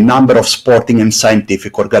endorsed by a number of sporting and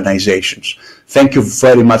scientific organizations. Thank you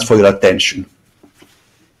very much for your attention.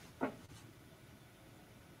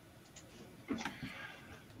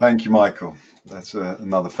 Thank you, Michael. That's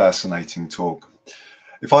another fascinating talk.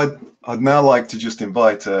 If I'd now like to just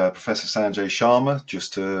invite Professor Sanjay Sharma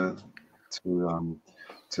just to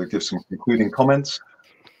give some concluding comments.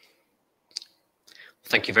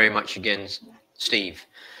 Thank you very much again, Steve.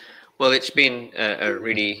 Well, it's been a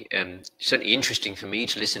really certainly interesting for me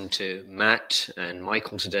to listen to Matt and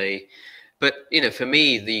Michael today. But, you know, for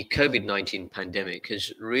me, the COVID-19 pandemic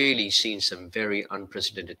has really seen some very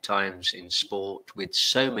unprecedented times in sport, with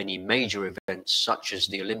so many major events such as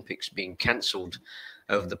the Olympics being cancelled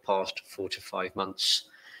over the past 4 to 5 months.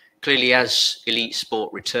 Clearly, as elite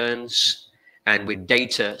sport returns, and with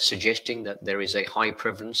data suggesting that there is a high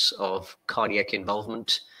prevalence of cardiac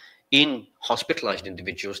involvement in hospitalized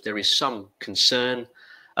individuals, there is some concern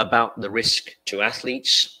about the risk to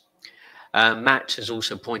athletes. Matt has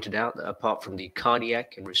also pointed out that apart from the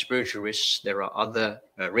cardiac and respiratory risks, there are other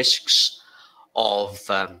risks of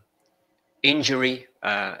injury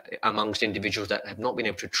amongst individuals that have not been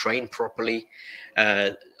able to train properly.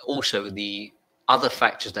 Also, the other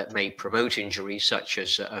factors that may promote injury, such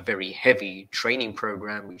as a very heavy training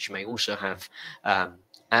program, which may also have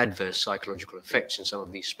adverse psychological effects in some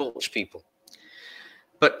of these sports people.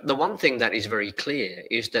 But the one thing that is very clear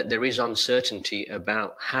is that there is uncertainty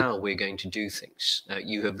about how we're going to do things.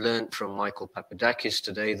 You have learned from Michael Papadakis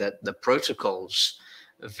today that the protocols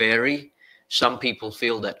vary. Some people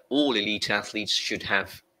feel that all elite athletes should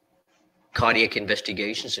have cardiac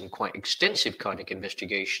investigations and quite extensive cardiac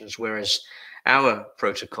investigations, whereas our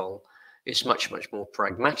protocol is much, much more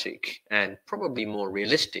pragmatic and probably more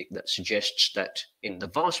realistic, that suggests that in the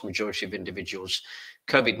vast majority of individuals,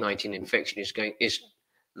 COVID-19 infection is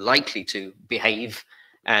likely to behave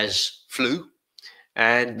as flu,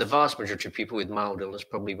 And the vast majority of people with mild illness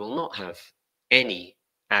probably will not have any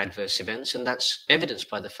adverse events. And that's evidenced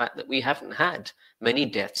by the fact that we haven't had many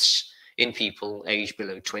deaths in people aged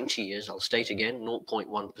below 20 years. I'll state again,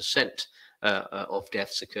 0.1% of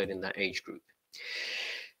deaths occurred in that age group.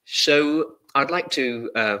 So I'd like to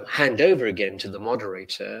hand over again to the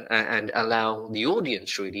moderator and allow the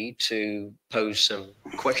audience really to pose some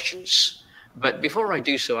questions. But before I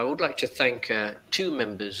do so, I would like to thank two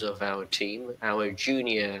members of our team, our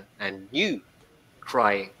junior and new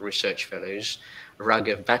CRY research fellows,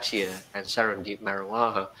 Raghav Bhatia and Sarandeep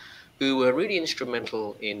Marawaha, who were really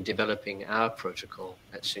instrumental in developing our protocol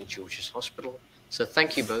at St. George's Hospital. So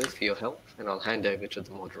thank you both for your help, and I'll hand over to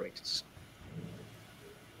the moderators.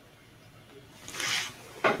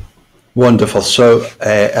 Wonderful. So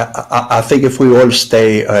I think if we all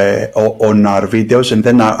stay on our videos, and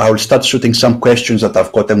then I'll start shooting some questions that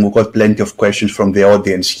I've got, and we've got plenty of questions from the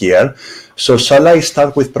audience here. So shall I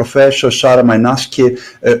start with Professor Sharma and ask you,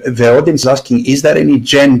 the audience is asking, is there any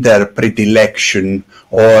gender predilection,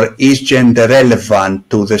 or is gender relevant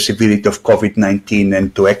to the severity of COVID-19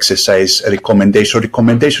 and to exercise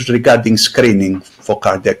recommendations regarding screening for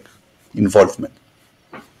cardiac involvement?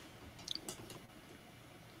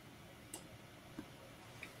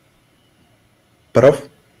 Prof?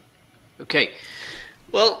 Okay.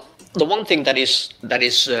 Well, the one thing that is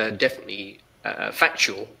definitely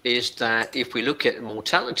factual is that if we look at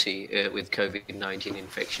mortality with COVID-19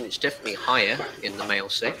 infection, it's definitely higher in the male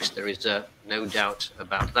sex. There is no doubt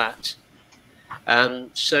about that.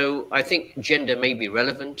 So I think gender may be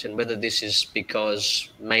relevant, and whether this is because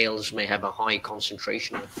males may have a high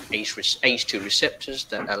concentration of ACE2 receptors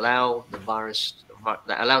that allows the virus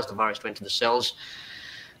to enter the cells.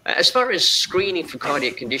 As far as screening for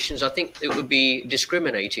cardiac conditions, I think it would be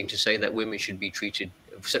discriminating to say that women should be treated,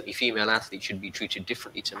 certainly female athletes should be treated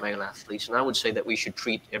differently to male athletes. And I would say that we should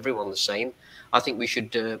treat everyone the same. I think we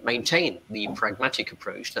should maintain the pragmatic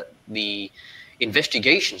approach that the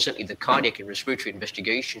investigation, certainly the cardiac and respiratory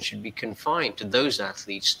investigation, should be confined to those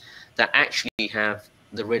athletes that actually have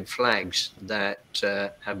the red flags that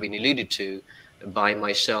have been alluded to by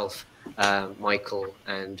myself, Michael,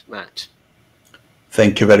 and Matt.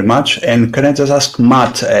 Thank you very much. And can I just ask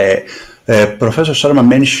Matt, Professor Sharma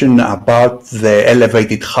mentioned about the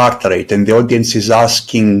elevated heart rate, and the audience is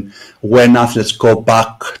asking, when athletes go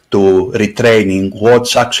back to retraining,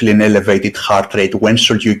 what's actually an elevated heart rate? When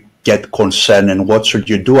should you get concerned, and what should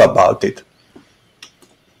you do about it?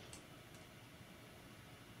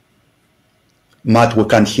 Matt, we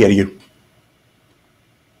can't hear you.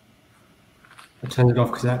 I turned it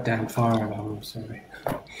off because that damn fire alarm, I'm sorry.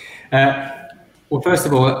 Well, first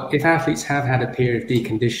of all, if athletes have had a period of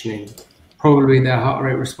deconditioning, probably their heart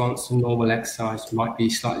rate response to normal exercise might be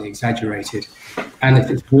slightly exaggerated. And if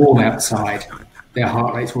it's warm outside, their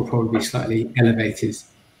heart rates will probably be slightly elevated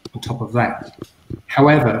on top of that.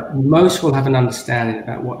 However, most will have an understanding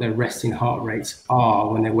about what their resting heart rates are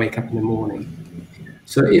when they wake up in the morning.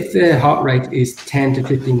 So if their heart rate is 10 to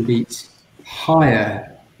 15 beats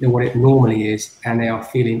higher than what it normally is, and they are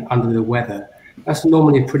feeling under the weather, that's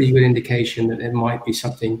normally a pretty good indication that there might be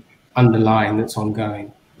something underlying that's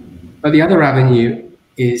ongoing. But the other avenue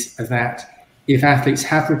is that if athletes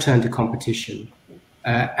have returned to competition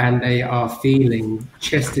and they are feeling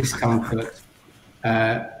chest discomfort,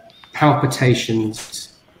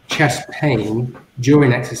 palpitations, chest pain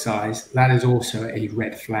during exercise, that is also a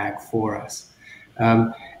red flag for us.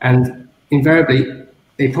 And invariably,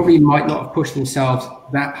 they probably might not have pushed themselves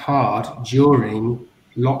that hard during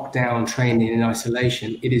lockdown training in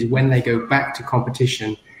isolation. It is when they go back to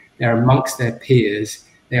competition, they're amongst their peers,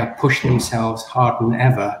 they are pushing themselves harder than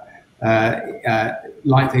ever,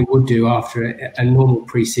 like they would do after a normal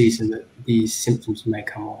pre-season, that these symptoms may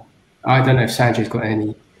come on. I don't know if Sanjay's got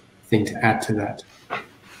anything to add to that.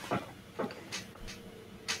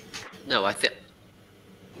 No, I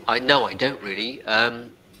don't really. I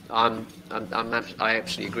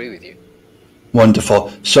absolutely agree with you.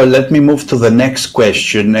 Wonderful. So let me move to the next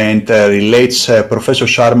question, and relates Professor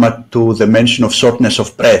Sharma to the mention of shortness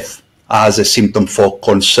of breath as a symptom for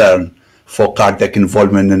concern for cardiac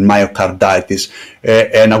involvement and myocarditis.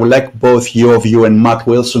 And I would like both you and Matt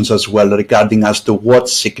Wilson as well regarding as to what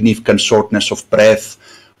significant shortness of breath,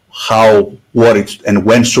 how worried and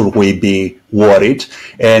when should we be worried.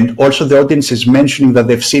 And also the audience is mentioning that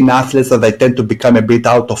they've seen athletes that they tend to become a bit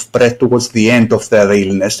out of breath towards the end of their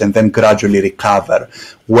illness and then gradually recover.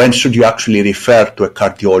 When should you actually refer to a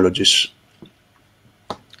cardiologist?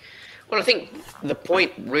 Well, I think the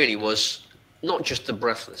point really was not just the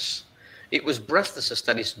breathless. It was breathlessness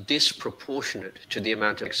that is disproportionate to the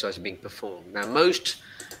amount of exercise being performed. Now, most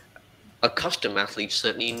accustomed athletes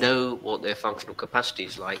certainly know what their functional capacity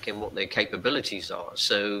is like and what their capabilities are.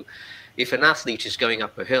 So if an athlete is going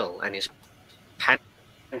up a hill and is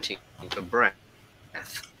panting for breath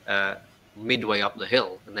midway up the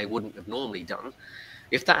hill, and they wouldn't have normally done,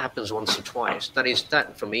 if that happens once or twice,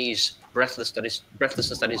 that for me is breathlessness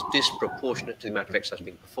that is disproportionate to the amount of exercise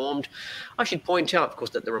being performed. I should point out, of course,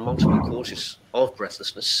 that there are multiple causes of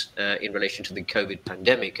breathlessness in relation to the COVID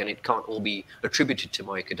pandemic, and it can't all be attributed to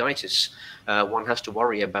myocarditis. One has to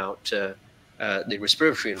worry about the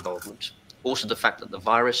respiratory involvement. Also, the fact that the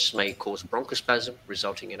virus may cause bronchospasm,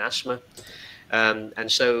 resulting in asthma.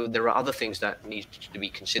 And so there are other things that need to be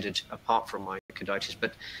considered apart from myocarditis.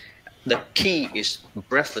 But the key is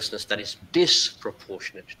breathlessness that is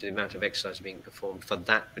disproportionate to the amount of exercise being performed for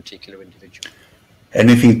that particular individual.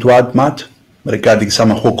 Anything to add, Matt, regarding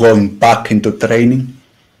someone who going back into training?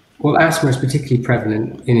 Well, asthma is particularly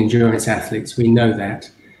prevalent in endurance athletes. We know that.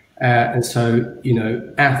 And so, you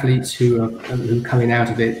know, athletes who are coming out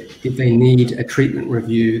of it, if they need a treatment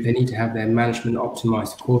review, they need to have their management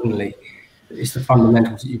optimized accordingly. It's the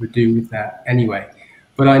fundamentals that you would do with that anyway.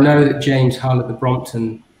 But I know that James Hull at the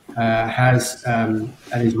Brompton has,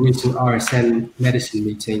 at his recent RSN medicine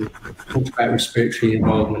meeting, talked about respiratory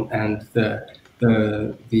involvement and the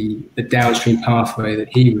downstream pathway that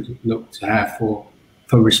he would look to have for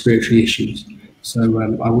respiratory issues. So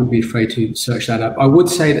I wouldn't be afraid to search that up. I would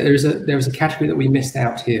say that there is a category that we missed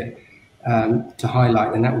out here to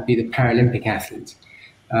highlight, and that would be the Paralympic athletes.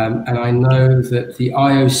 And I know that the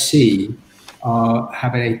IOC are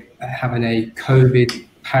having a COVID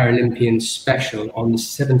Paralympian special on the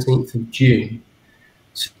 17th of June.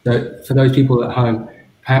 So for those people at home,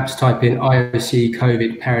 perhaps type in IOC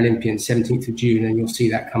COVID Paralympian 17th of June and you'll see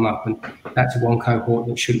that come up. And that's one cohort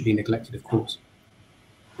that shouldn't be neglected, of course.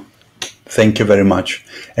 Thank you very much.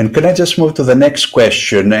 And can I just move to the next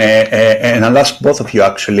question? And I'll ask both of you,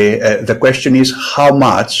 actually. The question is, how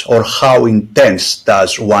much or how intense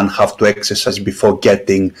does one have to exercise before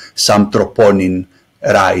getting some troponin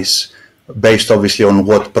rise? Based obviously on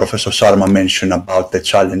what Professor Sharma mentioned about the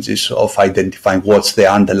challenges of identifying what's the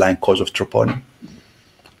underlying cause of troponin.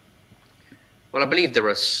 Well, I believe there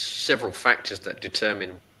are several factors that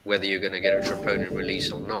determine whether you're going to get a troponin release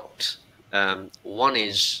or not. One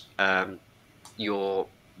is your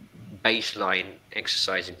baseline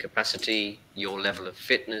exercising capacity, your level of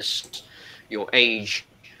fitness, your age.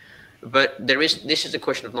 But this is a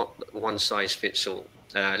question of not one size fits all.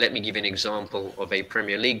 Let me give you an example of a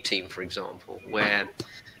Premier League team, for example, where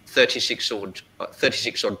 36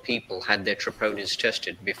 odd people had their troponins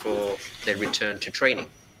tested before they returned to training.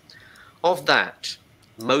 Of that,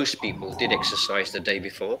 most people did exercise the day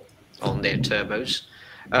before on their turbos.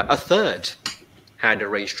 A third had a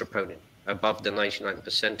raised troponin above the 99th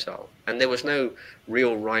percentile. And there was no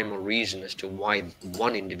real rhyme or reason as to why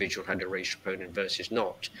one individual had a raised troponin versus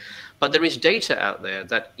not. But there is data out there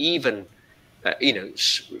that even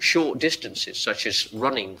short distances such as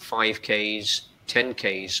running 5Ks,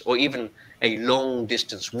 10Ks, or even a long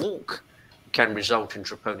distance walk can result in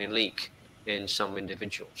troponin leak in some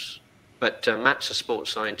individuals. But Matt's a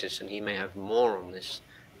sports scientist and he may have more on this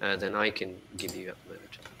than I can give you at the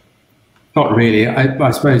moment. Not really.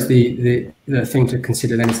 I suppose the thing to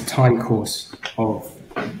consider then is the time course of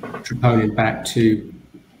troponin back to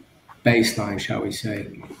baseline, shall we say,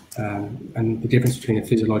 and the difference between a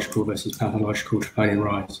physiological versus pathological troponin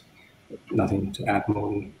rise. Nothing to add more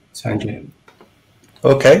than Sanjay.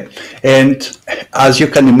 Okay, and as you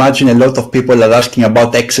can imagine, a lot of people are asking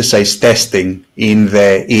about exercise testing in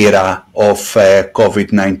the era of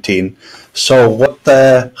COVID-19. So what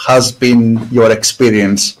has been your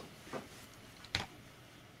experience?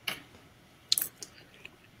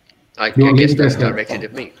 I guess that's directed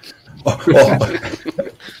at me.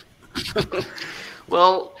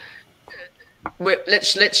 Well,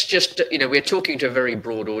 let's just, we're talking to a very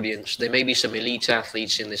broad audience. There may be some elite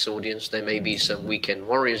athletes in this audience. There may be some weekend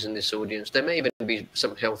warriors in this audience. There may even be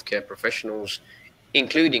some healthcare professionals,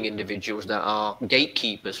 including individuals that are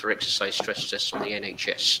gatekeepers for exercise stress tests on the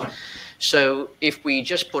NHS. So if we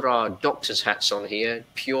just put our doctor's hats on here,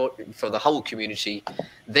 pure for the whole community,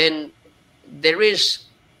 then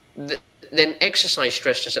then exercise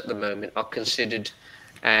stress tests at the moment are considered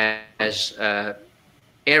as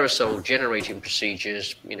aerosol generating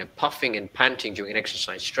procedures. Puffing and panting during an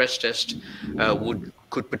exercise stress test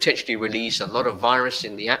could potentially release a lot of virus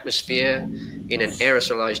in the atmosphere in an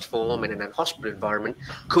aerosolized form, and in a hospital environment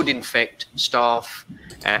could infect staff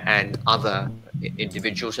and other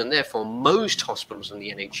individuals, and therefore most hospitals in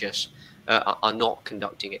the NHS are not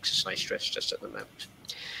conducting exercise stress tests at the moment.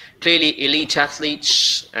 Clearly, elite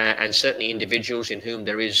athletes and certainly individuals in whom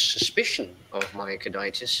there is suspicion of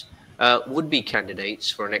myocarditis would be candidates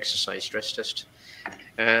for an exercise stress test.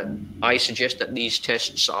 I suggest that these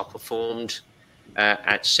tests are performed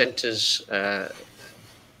at centers that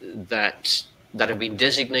have been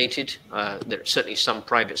designated. There are certainly some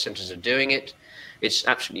private centers are doing it. It's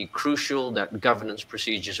absolutely crucial that governance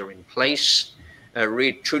procedures are in place,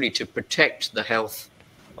 truly to protect the health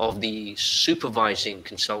of the supervising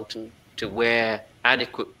consultant, to wear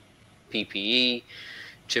adequate PPE,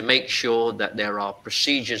 to make sure that there are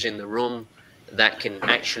procedures in the room that can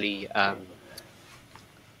actually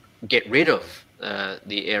get rid of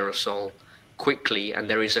the aerosol quickly, and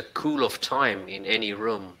there is a cool-off time in any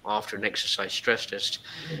room after an exercise stress test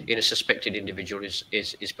in a suspected individual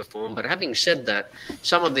is performed. But having said that,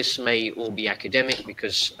 some of this may all be academic,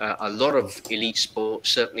 because a lot of elite sports,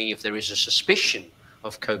 certainly if there is a suspicion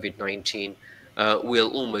of COVID-19,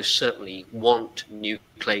 will almost certainly want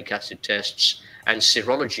nucleic acid tests and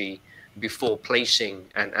serology before placing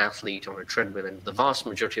an athlete on a treadmill. And the vast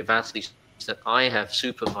majority of athletes that I have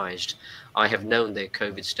supervised, I have known their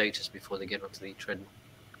COVID status before they get onto the treadmill.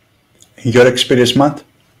 Your experience, Matt?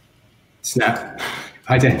 Snap,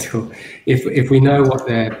 identical. If we know what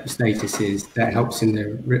their status is, that helps in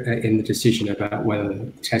the decision about whether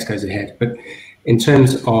the test goes ahead. But in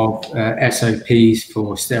terms of SOPs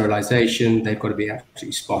for sterilization, they've got to be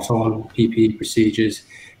absolutely spot on. PPE procedures,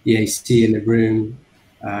 the AC in the room,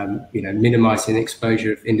 minimizing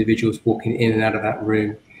exposure of individuals walking in and out of that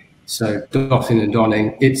room. So doffing and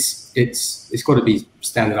donning, it's got to be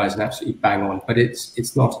standardized and absolutely bang on, but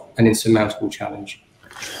it's not an insurmountable challenge.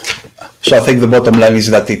 So I think the bottom line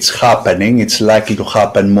is that it's happening. It's likely to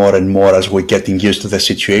happen more and more as we're getting used to the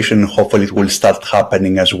situation. Hopefully it will start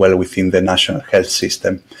happening as well within the national health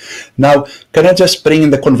system. Now, can I just bring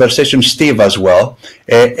in the conversation Steve as well?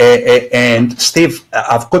 And Steve,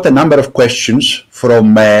 I've got a number of questions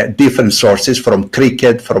from different sources, from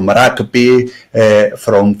cricket, from rugby,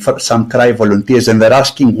 from some CRY volunteers, and they're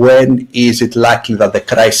asking, when is it likely that the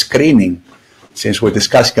CRY screening, since we're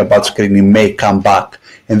discussing about screening, may come back?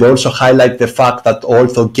 And they also highlight the fact that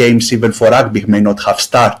although games even for rugby may not have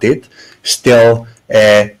started, still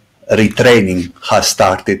retraining has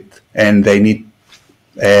started, and they need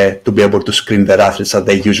to be able to screen their athletes as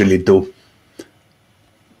they usually do.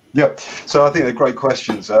 Yeah, so I think they're great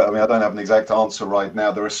questions. I mean, I don't have an exact answer right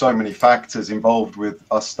now. There are so many factors involved with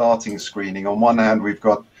us starting screening. On one hand, we've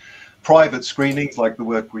got private screenings like the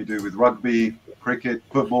work we do with rugby, cricket,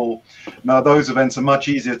 football. Now, those events are much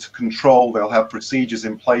easier to control. They'll have procedures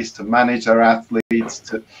in place to manage their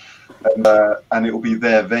athletes, and it will be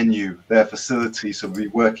their venue, their facility, so we'll be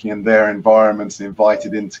working in their environments and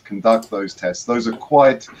invited in to conduct those tests. Those are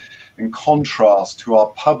quite in contrast to our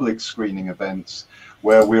public screening events,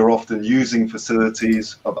 where we're often using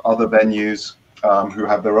facilities of other venues who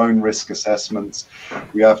have their own risk assessments.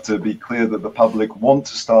 We have to be clear that the public want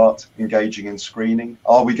to start engaging in screening.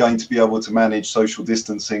 Are we going to be able to manage social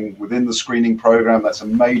distancing within the screening program? That's a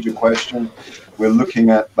major question. We're looking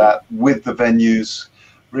at that with the venues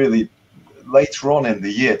really later on in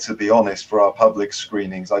the year, to be honest, for our public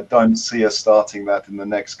screenings. I don't see us starting that in the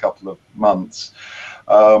next couple of months.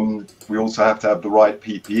 We also have to have the right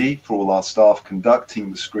PPE for all our staff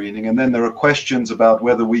conducting the screening. And then there are questions about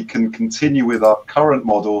whether we can continue with our current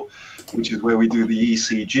model, which is where we do the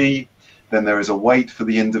ECG. Then there is a wait for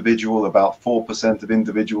the individual. About 4% of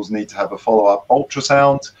individuals need to have a follow-up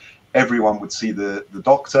ultrasound. Everyone would see the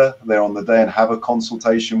doctor there on the day and have a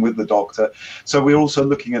consultation with the doctor. So we're also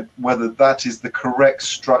looking at whether that is the correct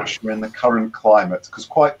structure in the current climate, because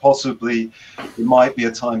quite possibly it might be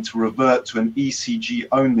a time to revert to an ECG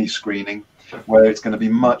only screening, where it's going to be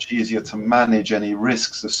much easier to manage any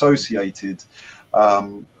risks associated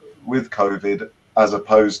with COVID, as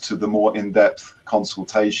opposed to the more in-depth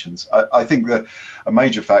consultations. I think that a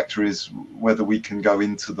major factor is whether we can go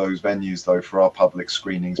into those venues, though, for our public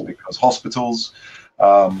screenings, because hospitals,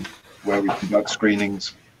 where we conduct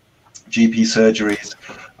screenings, GP surgeries,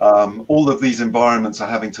 all of these environments are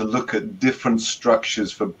having to look at different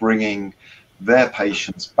structures for bringing their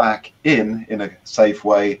patients back in a safe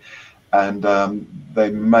way, and they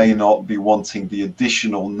may not be wanting the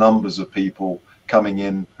additional numbers of people coming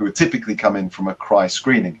in who would typically come in from a CRY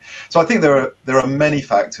screening. So I think there are many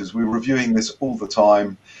factors. We're reviewing this all the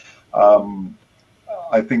time.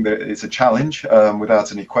 I think that it's a challenge,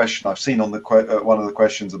 without any question. I've seen on the one of the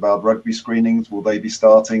questions about rugby screenings, will they be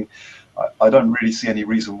starting? I don't really see any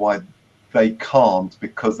reason why they can't,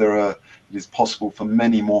 because it is possible for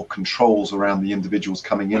many more controls around the individuals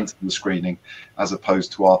coming into the screening, as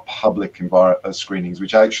opposed to our public screenings,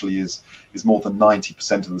 which actually is more than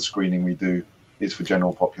 90% of the screening we do is for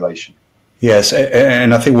general population. Yes,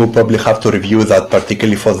 and I think we'll probably have to review that,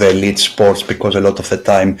 particularly for the elite sports, because a lot of the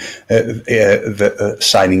time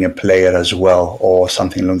signing a player as well or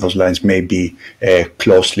something along those lines may be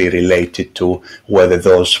closely related to whether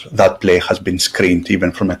that player has been screened,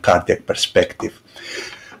 even from a cardiac perspective.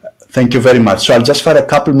 Thank you very much. So I'll just fire a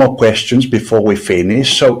couple more questions before we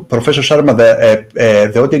finish. So Professor Sharma,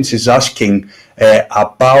 the audience is asking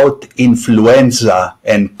about influenza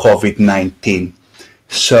and COVID-19.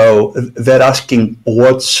 So they're asking,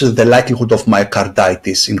 what's the likelihood of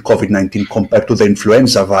myocarditis in COVID-19 compared to the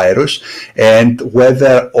influenza virus, and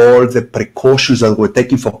whether all the precautions that we're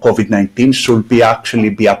taking for COVID-19 should actually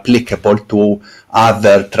be applicable to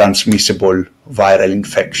other transmissible viral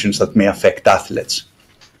infections that may affect athletes.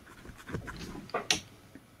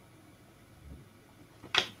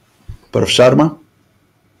 Prof. Sharma?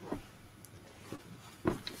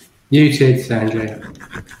 Muted, Sanjay.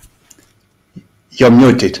 You're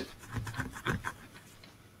muted.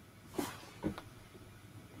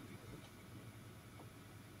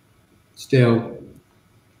 Still.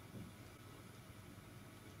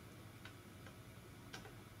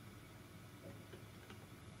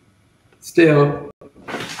 Still.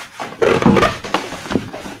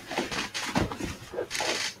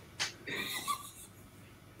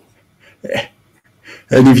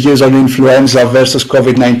 Any views on influenza versus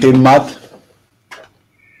COVID-19, Matt?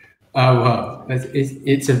 Oh, well,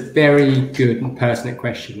 it's a very good and pertinent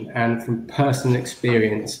question. And from personal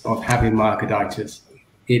experience of having myocarditis,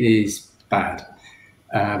 it is bad.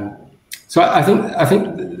 So I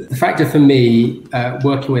think the factor for me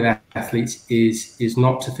working with athletes is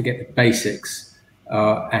not to forget the basics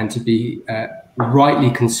and to be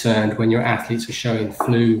rightly concerned when your athletes are showing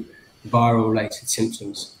flu viral-related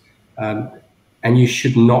symptoms. And you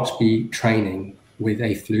should not be training with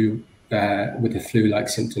a flu-like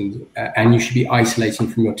symptoms, and you should be isolating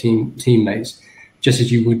from your teammates, just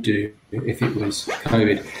as you would do if it was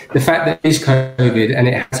COVID. The fact that it is COVID and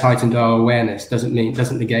it has heightened our awareness doesn't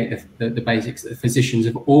negate the basics. The physicians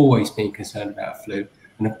have always been concerned about flu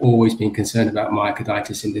and have always been concerned about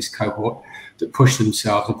myocarditis in this cohort that push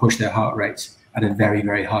themselves and push their heart rates at a very,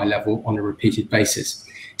 very high level on a repeated basis.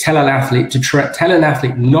 Tell an athlete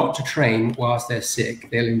not to train whilst they're sick.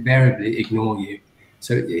 They'll invariably ignore you.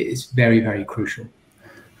 So it's very, very crucial.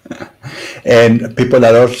 And people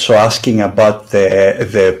are also asking about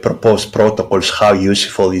the proposed protocols, how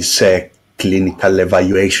useful is clinical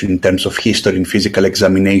evaluation in terms of history and physical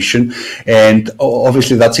examination. And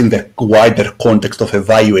obviously that's in the wider context of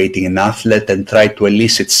evaluating an athlete and try to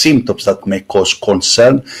elicit symptoms that may cause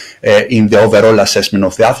concern in the overall assessment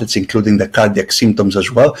of the athletes, including the cardiac symptoms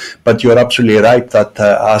as well. But you're absolutely right that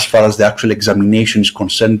as far as the actual examination is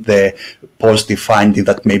concerned, the positive finding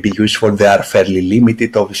that may be useful, they are fairly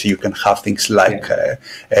limited. Obviously you can have things like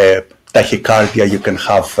tachycardia, you can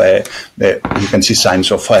have, you can see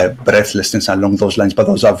signs of breathlessness along those lines, but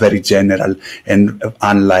those are very general and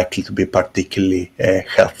unlikely to be particularly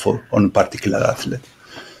helpful on a particular athlete.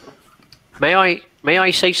 May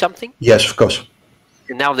I say something? Yes, of course.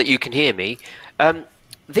 Now that you can hear me,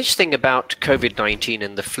 this thing about COVID-19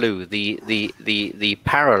 and the flu, the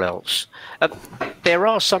parallels, there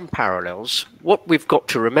are some parallels. What we've got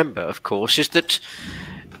to remember, of course, is that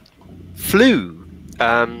flu,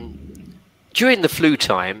 during the flu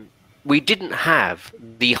time, we didn't have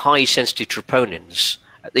the high sensitive troponins,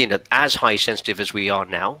 as high sensitive as we are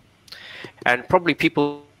now. And probably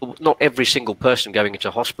not every single person going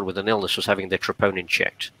into hospital with an illness was having their troponin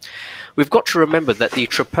checked. We've got to remember that the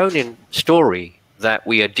troponin story that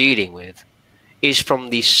we are dealing with is from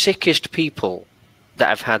the sickest people that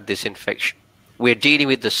have had this infection. We're dealing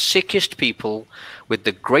with the sickest people with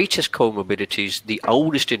the greatest comorbidities, the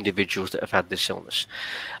oldest individuals that have had this illness.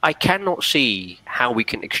 I cannot see how we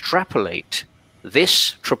can extrapolate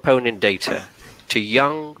this troponin data to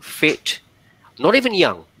young, fit, not even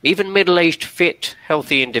young, even middle-aged, fit,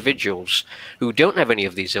 healthy individuals who don't have any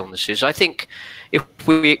of these illnesses. I think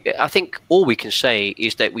all we can say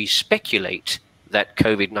is that we speculate that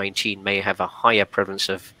COVID-19 may have a higher prevalence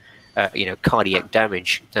of cardiac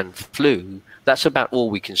damage than flu. That's about all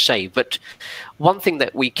we can say. But one thing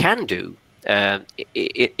that we can do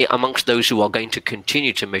amongst those who are going to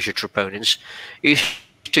continue to measure troponins is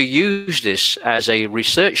to use this as a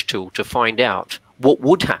research tool to find out what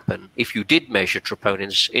would happen if you did measure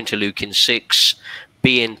troponins, interleukin-6,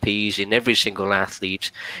 BNPs in every single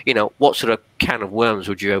athlete. What sort of can of worms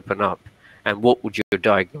would you open up? and what would your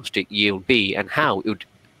diagnostic yield be, and how it would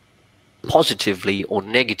positively or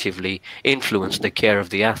negatively influence the care of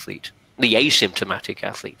the athlete, the asymptomatic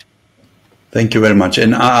athlete. Thank you very much.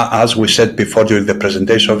 And as we said before during the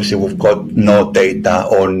presentation, obviously we've got no data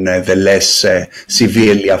on the less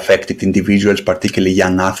severely affected individuals, particularly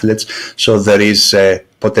young athletes. So there is a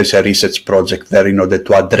potential research project there in order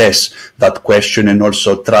to address that question and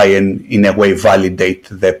also try and, in a way, validate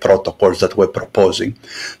the protocols that we're proposing.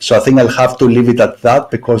 So I think I'll have to leave it at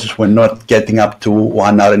that because we're not getting up to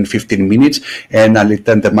 1 hour and 15 minutes. And I'll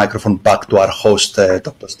turn the microphone back to our host,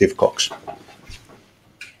 Dr. Steve Cox.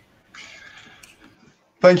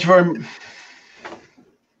 Thank you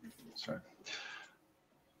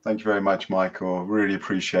very much, Michael. Really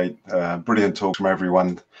appreciate brilliant talk from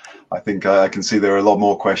everyone. I think I can see there are a lot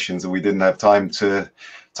more questions that we didn't have time to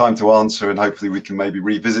answer, and hopefully we can maybe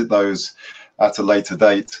revisit those at a later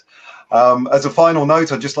date. As a final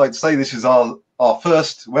note, I'd just like to say this is our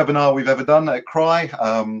first webinar we've ever done at CRI.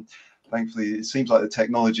 Thankfully, it seems like the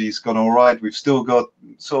technology's gone all right. We've still got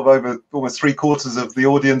sort of over almost 3/4 of the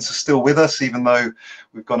audience are still with us, even though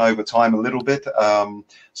we've gone over time a little bit.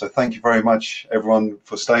 So thank you very much, everyone,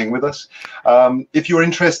 for staying with us. If you're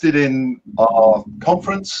interested in our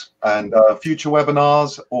conference and future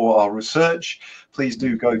webinars or our research, please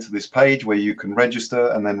do go to this page where you can register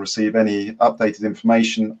and then receive any updated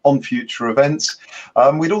information on future events.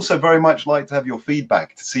 We'd also very much like to have your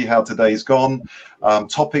feedback to see how today's gone,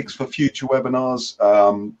 topics for future webinars,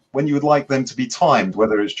 when you would like them to be timed,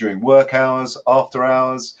 whether it's during work hours, after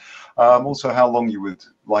hours, also how long you would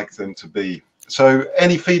like them to be. So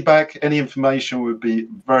any feedback, any information would be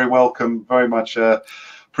very welcome, very much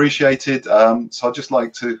appreciated. So I'd just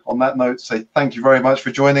like to, on that note, say thank you very much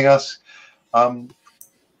for joining us. And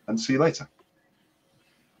see you later.